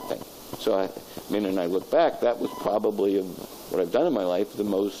business. Nothing. So when I look back, that was probably, of what I've done in my life, the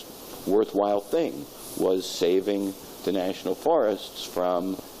most worthwhile thing, was saving the national forests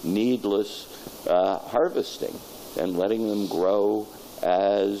from needless harvesting and letting them grow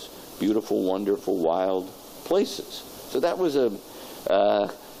as beautiful, wonderful, wild places. So that was a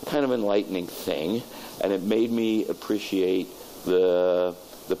kind of enlightening thing, and it made me appreciate the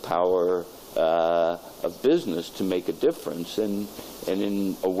power of business to make a difference, and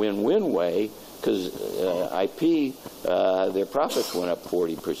in a win-win way, because IP, their profits went up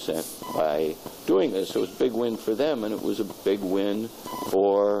 40% by doing this. So it was a big win for them, and it was a big win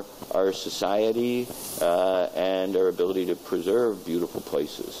for our society and our ability to preserve beautiful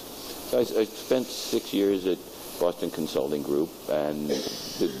places. So I spent 6 years at Boston Consulting Group and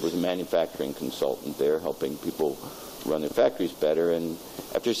was a manufacturing consultant there, helping people run their factories better. And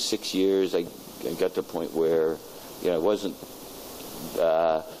after 6 years, I got to a point where, I wasn't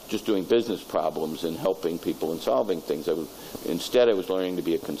just doing business problems and helping people and solving things. Instead, I was learning to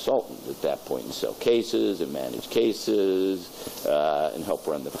be a consultant at that point and sell cases and manage cases and help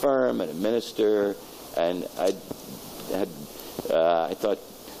run the firm and administer. And I thought,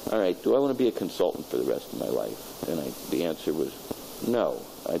 all right, do I want to be a consultant for the rest of my life? And the answer was, no,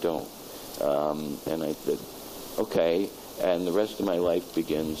 I don't. And I said, okay, and the rest of my life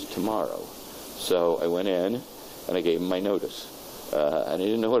begins tomorrow. So I went in and I gave him my notice. And I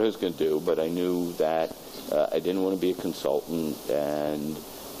didn't know what I was going to do, but I knew that I didn't want to be a consultant, and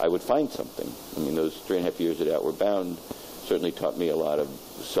I would find something. I mean, those 3.5 years at Outward Bound certainly taught me a lot of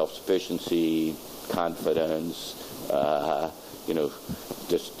self-sufficiency, confidence,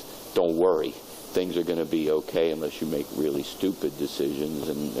 just don't worry. Things are going to be okay unless you make really stupid decisions,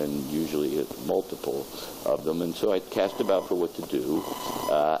 and usually multiple of them. And so I cast about for what to do,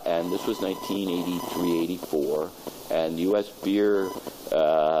 and this was 1983-84, and the U.S. beer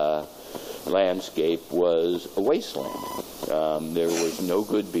landscape was a wasteland. There was no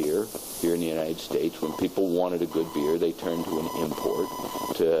good beer here in the United States. When people wanted a good beer, they turned to an import,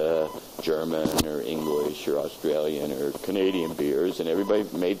 to German or English or Australian or Canadian beers, and everybody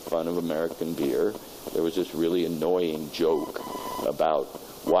made fun of American beer. There was this really annoying joke about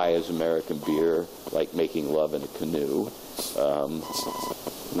why is American beer like making love in a canoe. I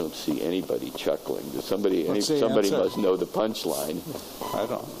don't see anybody chuckling. Somebody must know the punchline. I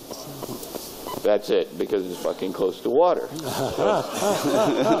don't. That's it, because it's fucking close to water.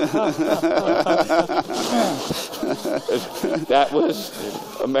 That was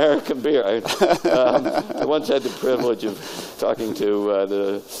American beer. I once had the privilege of talking to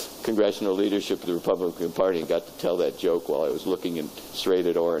the congressional leadership of the Republican Party and got to tell that joke while I was looking straight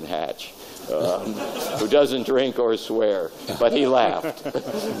at Orrin Hatch, who doesn't drink or swear, but he laughed.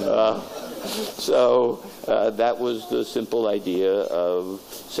 So that was the simple idea of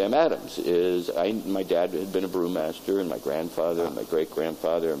Sam Adams. My dad had been a brewmaster, and my grandfather and my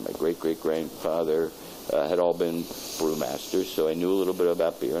great-grandfather and my great-great-grandfather had all been brewmasters, so I knew a little bit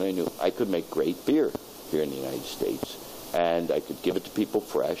about beer, and I knew I could make great beer here in the United States, and I could give it to people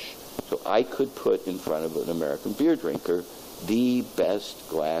fresh, so I could put in front of an American beer drinker the best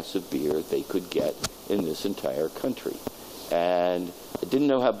glass of beer they could get in this entire country. And I didn't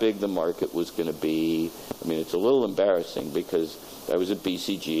know how big the market was going to be. I mean, it's a little embarrassing because I was at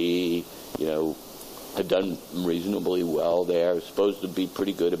BCG, had done reasonably well there. I was supposed to be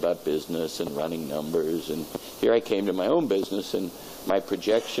pretty good about business and running numbers. And here I came to my own business, and my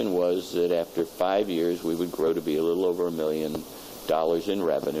projection was that after 5 years we would grow to be a little over $1 million in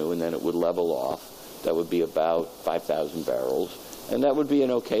revenue, and then it would level off. That would be about 5,000 barrels, and that would be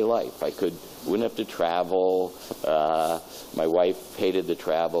an okay life. Wouldn't have to travel. My wife hated the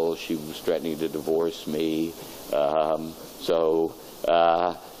travel. She was threatening to divorce me. So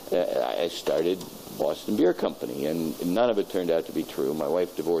I started Boston Beer Company, and none of it turned out to be true. My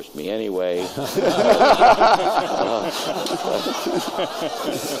wife divorced me anyway.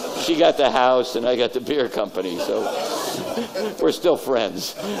 She got the house, and I got the beer company, so we're still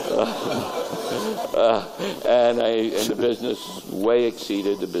friends. And the business way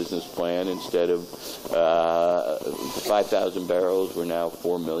exceeded the business plan. Instead of 5,000 barrels, we're now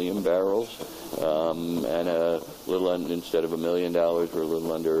 4 million barrels. And instead of $1 million, we're a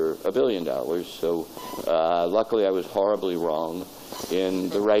little under $1 billion. So luckily, I was horribly wrong in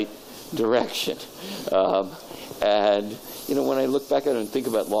the right direction. And when I look back at it and think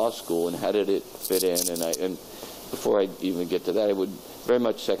about law school and how did it fit in, and before I even get to that, I would very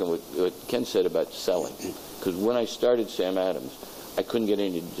much second what Ken said about selling. Because when I started Sam Adams, I couldn't get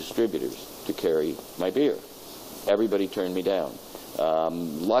any distributors to carry my beer. Everybody turned me down.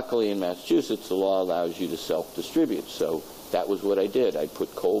 Luckily in Massachusetts, the law allows you to self-distribute. So that was what I did. I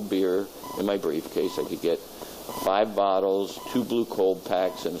put cold beer in my briefcase. I could get 5 bottles, 2 blue cold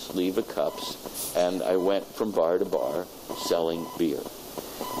packs, and a sleeve of cups. And I went from bar to bar selling beer.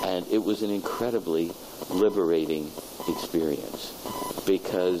 And it was an incredibly liberating experience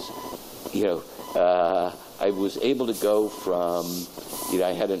because, I was able to go from,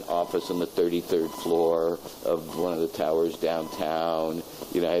 I had an office on the 33rd floor of one of the towers downtown.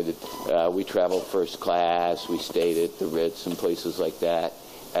 We traveled first class. We stayed at the Ritz and places like that.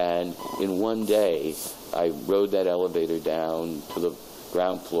 And in one day, I rode that elevator down to the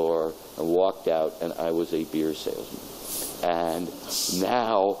ground floor and walked out, and I was a beer salesman. And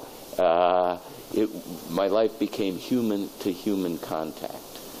now my life became human-to-human contact.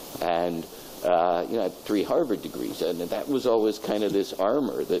 And I had 3 Harvard degrees, and that was always kind of this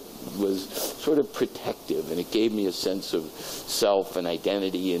armor that was sort of protective, and it gave me a sense of self and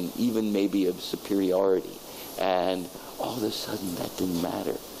identity and even maybe of superiority. And all of a sudden, that didn't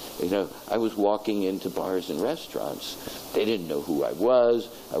matter. I was walking into bars and restaurants. They didn't know who I was.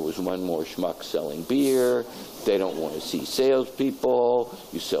 I was one more schmuck selling beer. They don't want to see salespeople.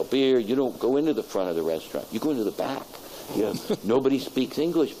 You sell beer. You don't go into the front of the restaurant. You go into the back. Nobody speaks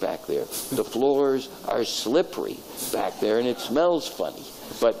English back there. The floors are slippery back there, and it smells funny.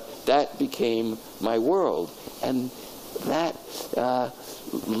 But that became my world, and that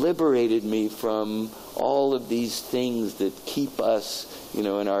liberated me from all of these things that keep us,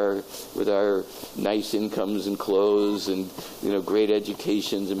 with our nice incomes and clothes and, great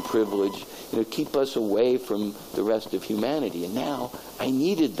educations and privilege, keep us away from the rest of humanity. And now I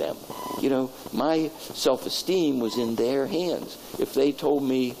needed them. My self-esteem was in their hands. If they told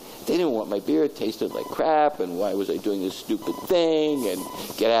me they didn't want my beer, it tasted like crap, and why was I doing this stupid thing, and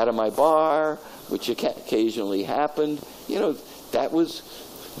get out of my bar, which occasionally happened, that was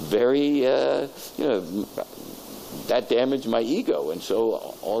very, that damaged my ego. And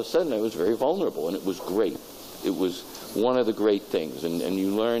so all of a sudden I was very vulnerable, and it was great. It was one of the great things. And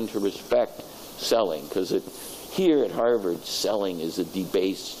you learn to respect selling, because here at Harvard, selling is a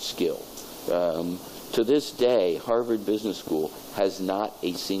debased skill. To this day, Harvard Business School has not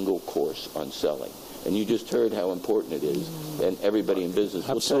a single course on selling. And you just heard how important it is, and everybody in business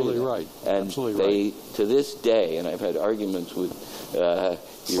will tell you that. Right. And Absolutely right. To this day, and I've had arguments with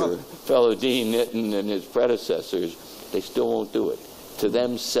your fellow Dean Nitton and his predecessors, they still won't do it. To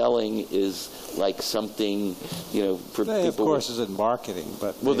them, selling is like something, for they people. have courses in marketing,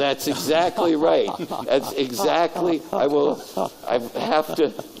 but well, that's exactly right. That's exactly. I have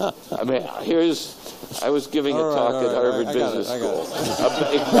to. I was giving a talk at Harvard Business School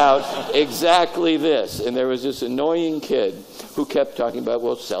about exactly this, and there was this annoying kid who kept talking about,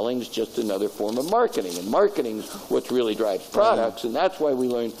 well, selling's just another form of marketing, and marketing's what really drives products, and that's why we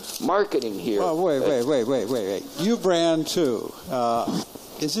learn marketing here. Well, wait. You brand too.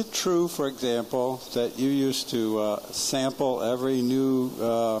 Is it true, for example, that you used to sample every new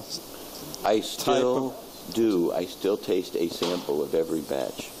I still do. I still taste a sample of every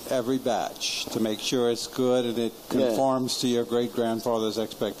batch. Every batch to make sure it's good and it conforms to your great-grandfather's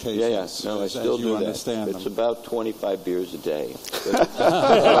expectations. No, I still do that. Understand it's them. about 25 beers a day.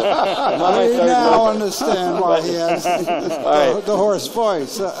 I now understand why he has the hoarse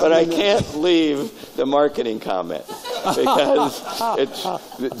voice. But I can't leave the marketing comment because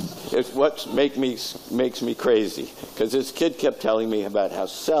it's what makes me crazy. Because this kid kept telling me about how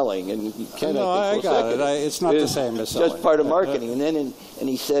selling, and I got it. It's not the same as selling. Just part of marketing. And then and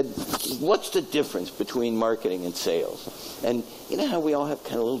he said, what's the difference between marketing and sales? And you know how we all have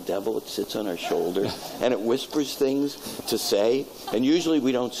kind of a little devil that sits on our shoulder and it whispers things to say, and usually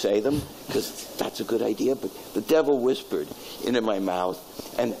we don't say them because that's a good idea, but the devil whispered into my mouth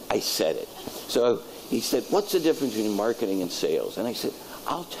and I said it. So he said, what's the difference between marketing and sales? And I said,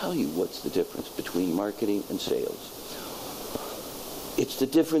 I'll tell you what's the difference between marketing and sales. It's the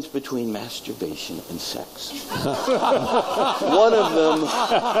difference between masturbation and sex. One of them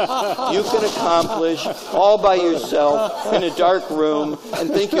you can accomplish all by yourself in a dark room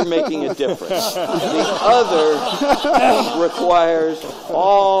and think you're making a difference. The other requires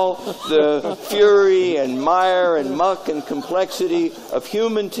all the fury and mire and muck and complexity of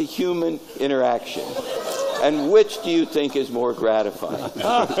human-to-human interaction. And which do you think is more gratifying?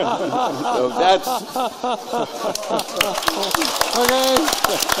 So that's... Okay.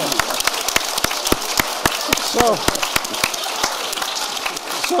 So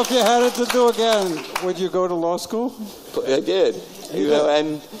if you had it to do again, would you go to law school? I did.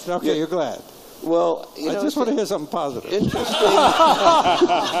 You're glad. Well, I just want to hear something positive. Interesting.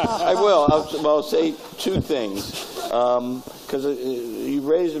 I will. I'll say two things. Because you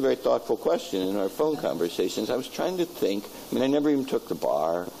raised a very thoughtful question in our phone conversations. I was trying to think. I never even took the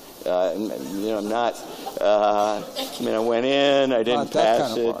bar, I'm not. I went in. I didn't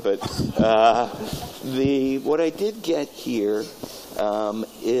pass it, but what I did get here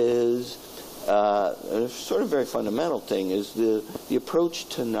is a sort of very fundamental thing is the approach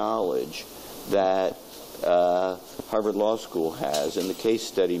to knowledge that Harvard Law School has, and the case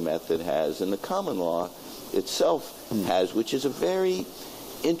study method has, and the common law itself has, which is a very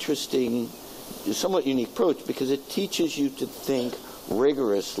interesting, somewhat unique approach because it teaches you to think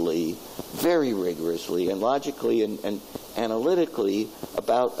rigorously, very rigorously, and logically and analytically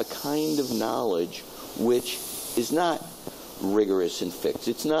about a kind of knowledge which is not rigorous and fixed.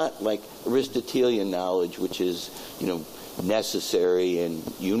 It's not like Aristotelian knowledge, which is, necessary and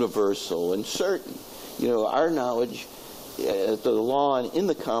universal and certain. Our knowledge, the law and in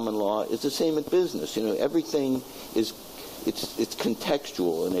the common law, is the same in business. Everything is, it's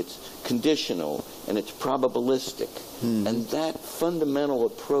contextual and it's conditional and it's probabilistic. And that fundamental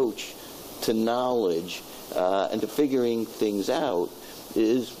approach to knowledge and to figuring things out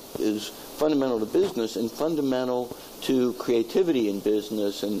is fundamental to business and fundamental to creativity in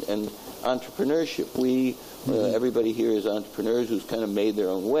business and entrepreneurship. Everybody here is entrepreneurs who's kind of made their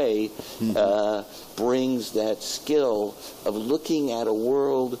own way, brings that skill of looking at a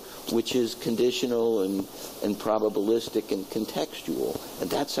world which is conditional and probabilistic and contextual. And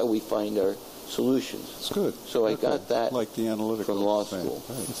that's how we find our solutions. It's good. So I got that like the analytical from law school.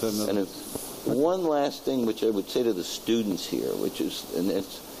 Right. And one last thing which I would say to the students here, which is, and it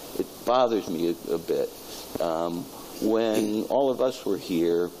bothers me a bit, when all of us were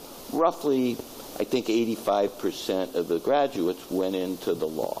here, roughly, I think 85% of the graduates went into the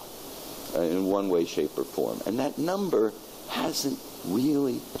law in one way, shape, or form. And that number hasn't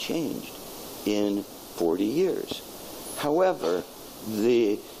really changed in 40 years. However,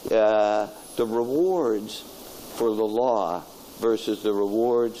 the rewards for the law versus the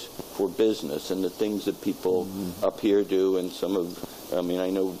rewards for business and the things that people up here do, and I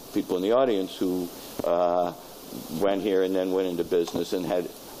know people in the audience who went here and then went into business and had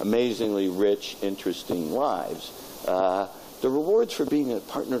amazingly rich, interesting lives. The rewards for being a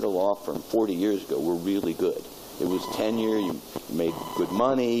partner at a law firm 40 years ago were really good. It was tenure, you made good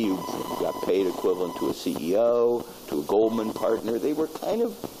money, you got paid equivalent to a CEO, to a Goldman partner. They were kind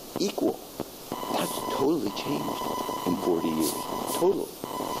of equal. That's totally changed in 40 years. Totally.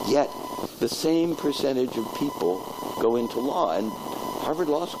 Yet, the same percentage of people go into law. And Harvard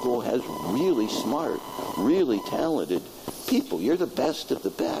Law School has really smart, really talented people. You're the best of the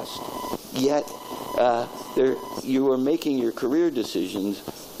best. Yet, you are making your career decisions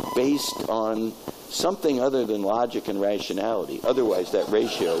based on something other than logic and rationality. Otherwise, that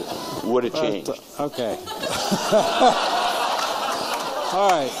ratio would have changed. Okay. All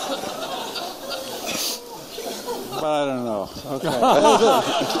right. But I don't know. Okay.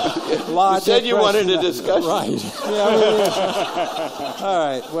 You said you wanted a discussion. Right. All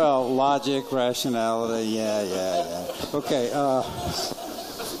right. Well, logic, rationality. Yeah. Okay.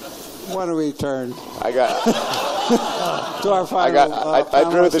 Why don't we turn? To our final. I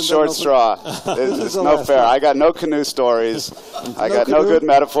drew the short straw. It's no fair. I got no canoe stories. I got no good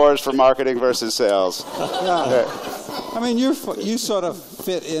metaphors for marketing versus sales. Yeah. I mean, you sort of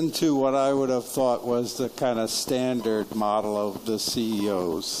fit into what I would have thought was the kind of standard model of the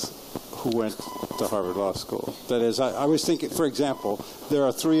CEOs who went to Harvard Law School. That is, I was thinking, for example, there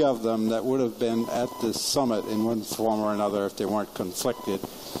are 3 of them that would have been at this summit in one form or another if they weren't conflicted,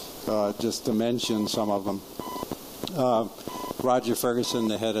 just to mention some of them. Roger Ferguson,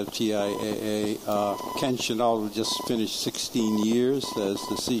 the head of TIAA, Ken Chenault, who just finished 16 years as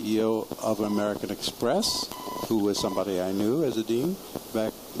the CEO of American Express, who was somebody I knew as a dean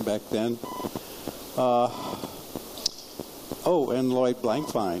back then. And Lloyd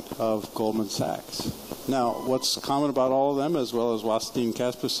Blankfein of Goldman Sachs. Now, what's common about all of them, as well as Wallach,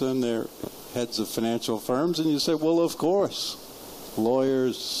 Casperson, they're heads of financial firms, and you say, well, of course.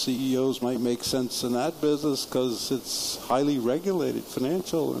 Lawyers, CEOs might make sense in that business because it's highly regulated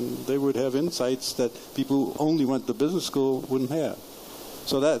financial, and they would have insights that people who only went to business school wouldn't have.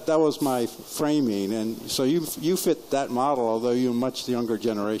 So that was my framing, and so you fit that model, although you're a much younger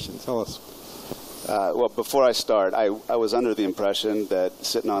generation. Tell us. Well, before I start, I was under the impression that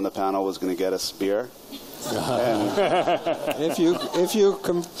sitting on the panel was going to get us beer. So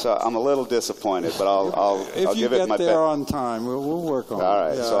I'm a little disappointed, but I'll give it my best. If you get there on time, we'll work on it. All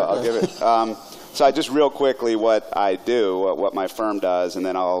right, so I'll give it. So I just real quickly what I do, what my firm does, and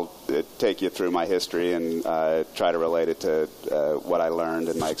then I'll take you through my history and try to relate it to what I learned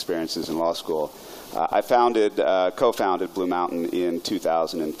and my experiences in law school. I co-founded Blue Mountain in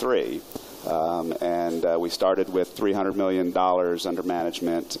 2003. And we started with $300 million under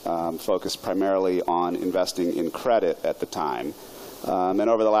management, focused primarily on investing in credit at the time. And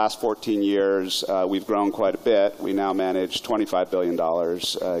over the last 14 years, we've grown quite a bit. We now manage $25 billion,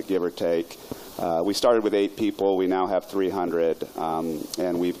 give or take. We started with 8 people. We now have 300.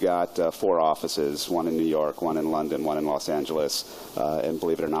 And we've got 4 offices, one in New York, one in London, one in Los Angeles, and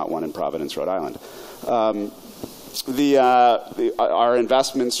believe it or not, one in Providence, Rhode Island. Our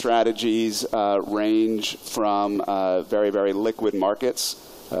investment strategies range from very, very liquid markets,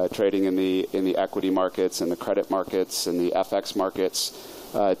 trading in the equity markets and the credit markets and the FX markets,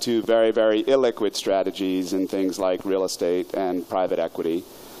 to very, very illiquid strategies in things like real estate and private equity.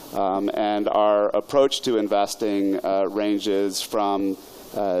 And our approach to investing ranges from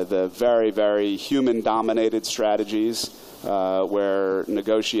the very, very human-dominated strategies, where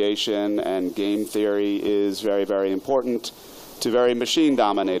negotiation and game theory is very, very important, to very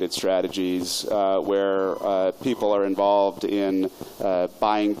machine-dominated strategies where people are involved in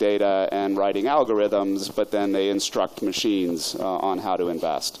buying data and writing algorithms, but then they instruct machines on how to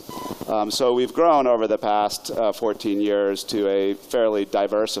invest. So we've grown over the past 14 years to a fairly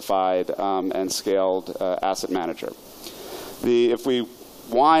diversified and scaled asset manager. If we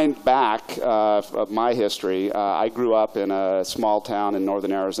wind back of my history, I grew up in a small town in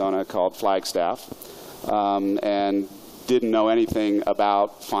northern Arizona called Flagstaff, and didn't know anything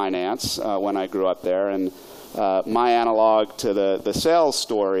about finance when I grew up there. And my analog to the sales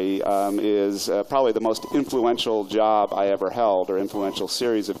story is probably the most influential job I ever held, or influential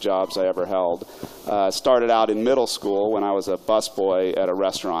series of jobs I ever held. Started out in middle school when I was a busboy at a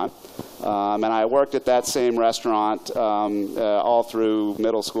restaurant. And I worked at that same restaurant all through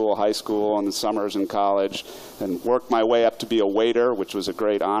middle school, high school, and the summers in college, and worked my way up to be a waiter, which was a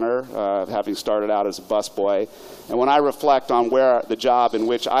great honor, having started out as a busboy. And when I reflect on where the job in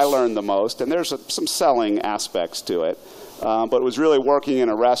which I learned the most, and there's some selling aspects to it, but it was really working in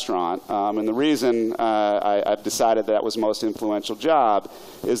a restaurant. And the reason I've decided that was the most influential job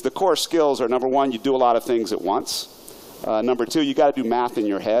is the core skills are, number one, you do a lot of things at once. Number two, you got to do math in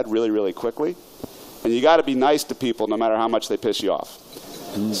your head really, really quickly. And you got to be nice to people no matter how much they piss you off.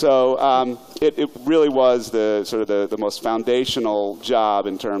 So it really was the most foundational job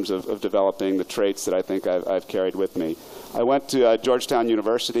in terms of developing the traits that I think I've carried with me. I went to Georgetown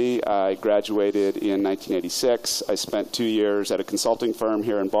University. I graduated in 1986. I spent 2 years at a consulting firm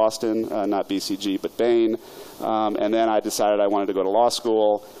here in Boston, not BCG, but Bain. And then I decided I wanted to go to law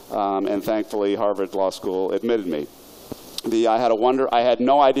school, and thankfully Harvard Law School admitted me. I had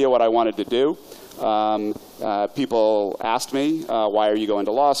no idea what I wanted to do. People asked me, why are you going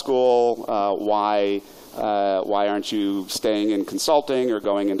to law school? Why aren't you staying in consulting or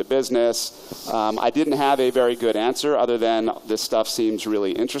going into business? I didn't have a very good answer other than this stuff seems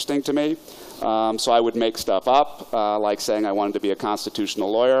really interesting to me. So I would make stuff up, like saying I wanted to be a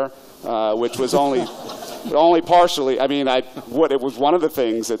constitutional lawyer, which was only partially, it was one of the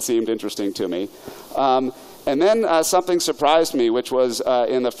things that seemed interesting to me. And then something surprised me, which was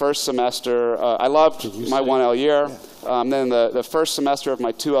in the first semester, I loved my 1L year. Yeah. Then the first semester of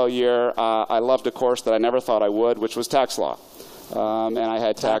my 2L year, I loved a course that I never thought I would, which was tax law. And I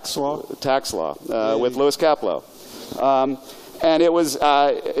had tax law with Louis Caplow. And it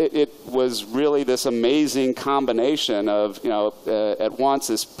was really this amazing combination of, at once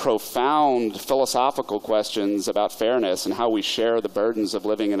this profound philosophical questions about fairness and how we share the burdens of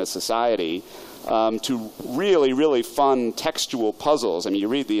living in a society, to really, really fun textual puzzles. I mean, you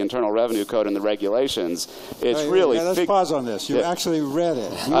read the Internal Revenue Code and the regulations. It's really... let's pause on this. You actually read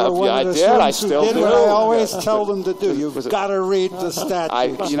it. You were one I of the did. I students who still did do. what I always tell them to do. You've got to read the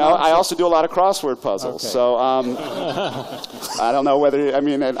statutes. I also do a lot of crossword puzzles. Okay. So I don't know whether...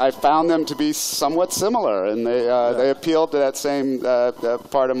 and I found them to be somewhat similar, and they appealed to that same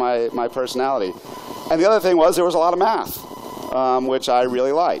part of my personality. And the other thing was there was a lot of math, which I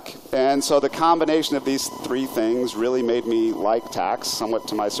really like. And so the combination of these three things really made me like tax, somewhat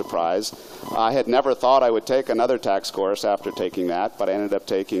to my surprise. I had never thought I would take another tax course after taking that, but I ended up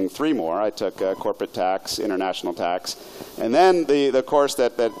taking 3 more. I took corporate tax, international tax, and then the course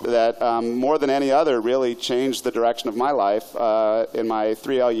that more than any other really changed the direction of my life. In my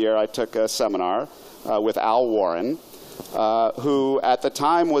 3L year, I took a seminar with Al Warren, who at the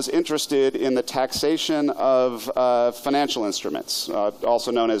time was interested in the taxation of financial instruments,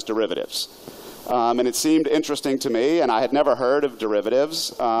 also known as derivatives. And it seemed interesting to me, and I had never heard of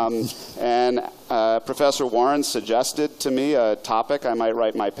derivatives. And Professor Warren suggested to me a topic I might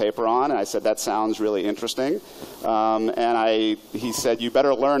write my paper on, and I said, that sounds really interesting. He said, you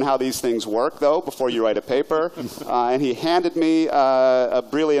better learn how these things work, though, before you write a paper. And he handed me a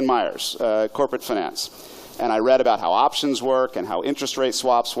Brealey and Myers, corporate finance. And I read about how options work and how interest rate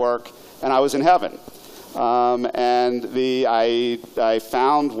swaps work, and I was in heaven. I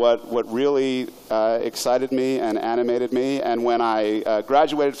found what really excited me and animated me. And when I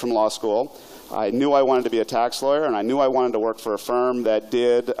graduated from law school, I knew I wanted to be a tax lawyer, and I knew I wanted to work for a firm that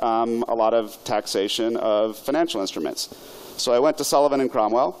did a lot of taxation of financial instruments. So I went to Sullivan &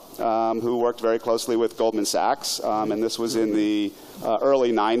 Cromwell, who worked very closely with Goldman Sachs, and this was in the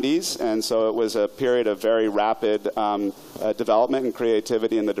early 90s, and so it was a period of very rapid development and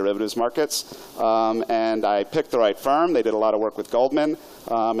creativity in the derivatives markets. And I picked the right firm. They did a lot of work with Goldman,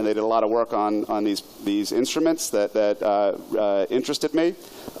 and they did a lot of work on these instruments that interested me.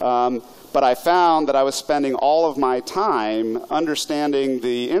 But I found that I was spending all of my time understanding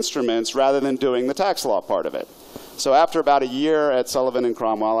the instruments rather than doing the tax law part of it. So after about a year at Sullivan &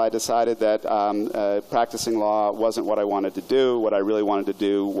 Cromwell, I decided that practicing law wasn't what I wanted to do. What I really wanted to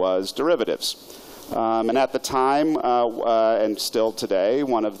do was derivatives. And at the time, and still today,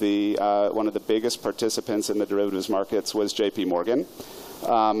 one of the biggest participants in the derivatives markets was J.P. Morgan.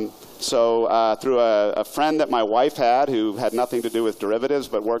 So through a friend that my wife had who had nothing to do with derivatives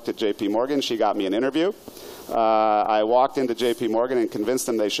but worked at J.P. Morgan, she got me an interview. I walked into J.P. Morgan and convinced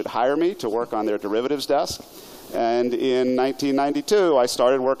them they should hire me to work on their derivatives desk. And in 1992, I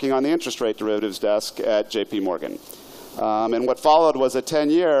started working on the interest rate derivatives desk at J.P. Morgan. And what followed was a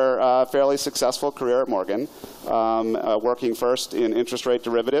 10-year, fairly successful career at Morgan, working first in interest rate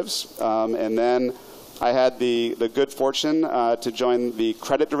derivatives, and then I had the good fortune to join the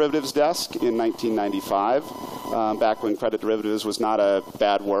credit derivatives desk in 1995, back when credit derivatives was not a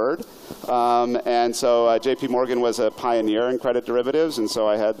bad word. And so J.P. Morgan was a pioneer in credit derivatives, and so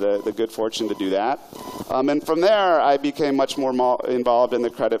I had the good fortune to do that. And from there, I became much more involved in the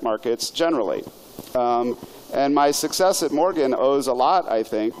credit markets generally. And my success at Morgan owes a lot, I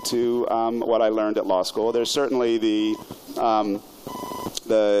think, to what I learned at law school. There's certainly the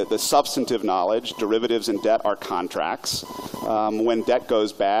substantive knowledge. Derivatives and debt are contracts. When debt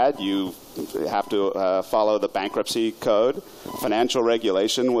goes bad, you have to follow the bankruptcy code. Financial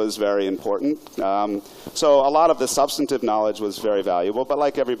regulation was very important. So a lot of the substantive knowledge was very valuable. But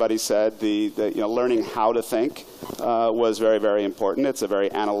like everybody said, learning how to think was very, very important. It's a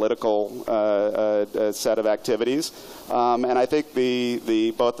very analytical set of activities. And I think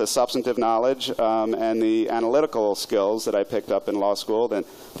both the substantive knowledge and the analytical skills that I picked up in law school, the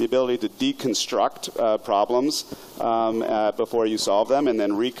ability to deconstruct problems before you solve them and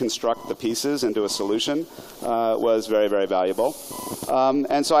then reconstruct the pieces into a solution was very, very valuable.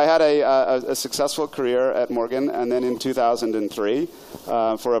 And so I had a successful career at Morgan, and then in 2003,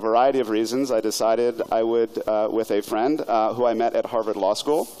 for a variety of reasons, I decided I would, with a friend who I met at Harvard Law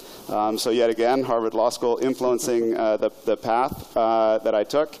School. So yet again, Harvard Law School influencing the path that I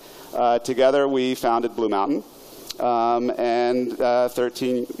took. Together, we founded Blue Mountain. And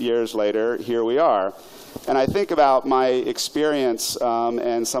 13 years later, here we are. And I think about my experience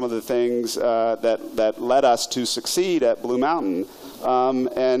and some of the things that led us to succeed at Blue Mountain.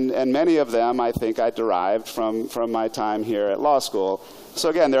 And many of them, I think, I derived from my time here at law school. So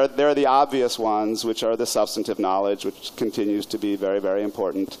again, there are the obvious ones, which are the substantive knowledge, which continues to be very, very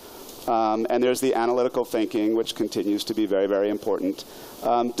important. And there's the analytical thinking, which continues to be very, very important.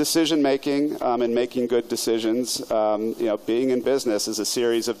 Decision-making and making good decisions. Being in business is a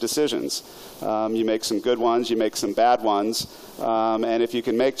series of decisions. You make some good ones, you make some bad ones. And if you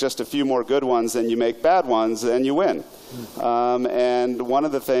can make just a few more good ones than you make bad ones, then you win. And one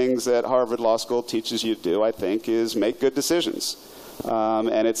of the things that Harvard Law School teaches you to do, I think, is make good decisions.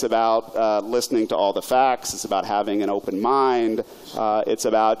 And it's about listening to all the facts. It's about having an open mind. It's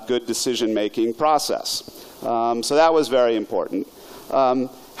about good decision-making process. So that was very important.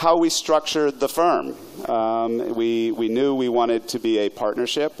 How we structured the firm. We knew we wanted to be a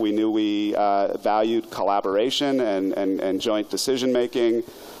partnership. We knew we valued collaboration and joint decision-making.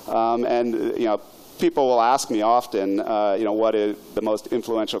 People will ask me often, what is the most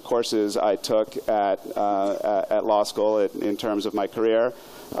influential courses I took at law school in terms of my career.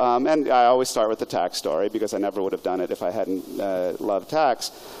 And I always start with the tax story because I never would have done it if I hadn't loved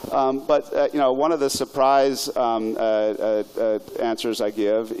tax. But one of the surprise answers I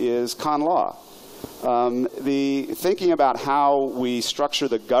give is con law. The thinking about how we structure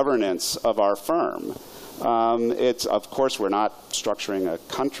the governance of our firm Of course, we're not structuring a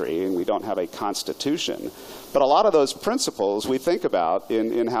country, and we don't have a constitution. But a lot of those principles we think about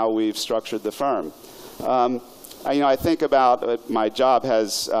in how we've structured the firm. I think about my job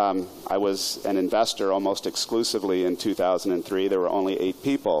I was an investor almost exclusively in 2003. There were only 8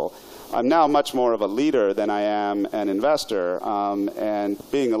 people. I'm now much more of a leader than I am an investor. And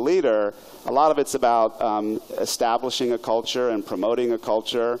being a leader, a lot of it's about establishing a culture and promoting a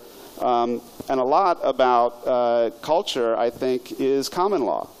culture. And a lot about culture, I think, is common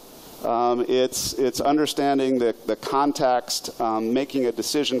law. It's understanding the context, making a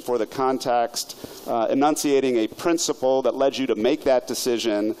decision for the context, enunciating a principle that led you to make that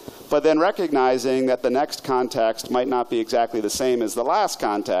decision, but then recognizing that the next context might not be exactly the same as the last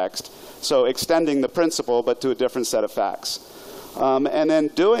context, so extending the principle but to a different set of facts. And then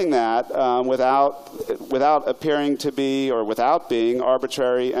doing that without appearing to be or without being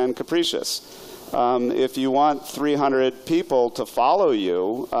arbitrary and capricious. If you want 300 people to follow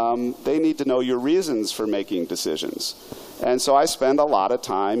you, they need to know your reasons for making decisions. And so I spend a lot of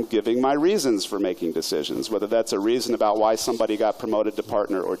time giving my reasons for making decisions, whether that's a reason about why somebody got promoted to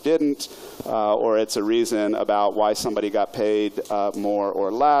partner or didn't, or it's a reason about why somebody got paid more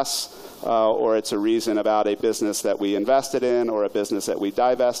or less, or it's a reason about a business that we invested in or a business that we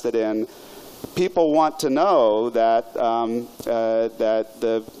divested in. People want to know that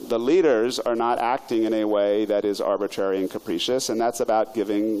the leaders are not acting in a way that is arbitrary and capricious, and that's about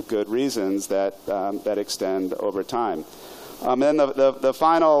giving good reasons that extend over time. And then the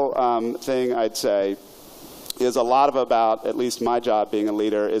final thing I'd say is a lot about, at least my job being a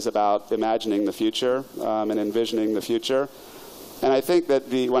leader, is about imagining the future and envisioning the future. And I think that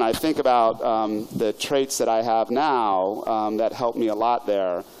when I think about the traits that I have now that help me a lot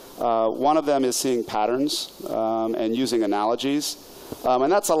there, one of them is seeing patterns and using analogies.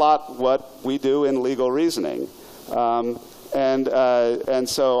 And that's a lot what we do in legal reasoning. And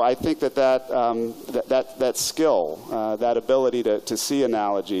so I think that skill, that ability to see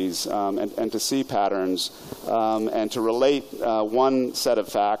analogies and to see patterns and to relate one set of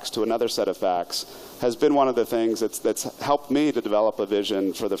facts to another set of facts has been one of the things that's helped me to develop a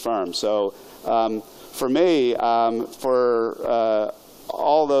vision for the firm. So for me, for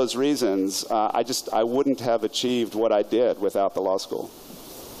all those reasons, I wouldn't have achieved what I did without the law school.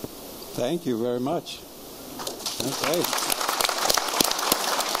 Thank you very much. Okay.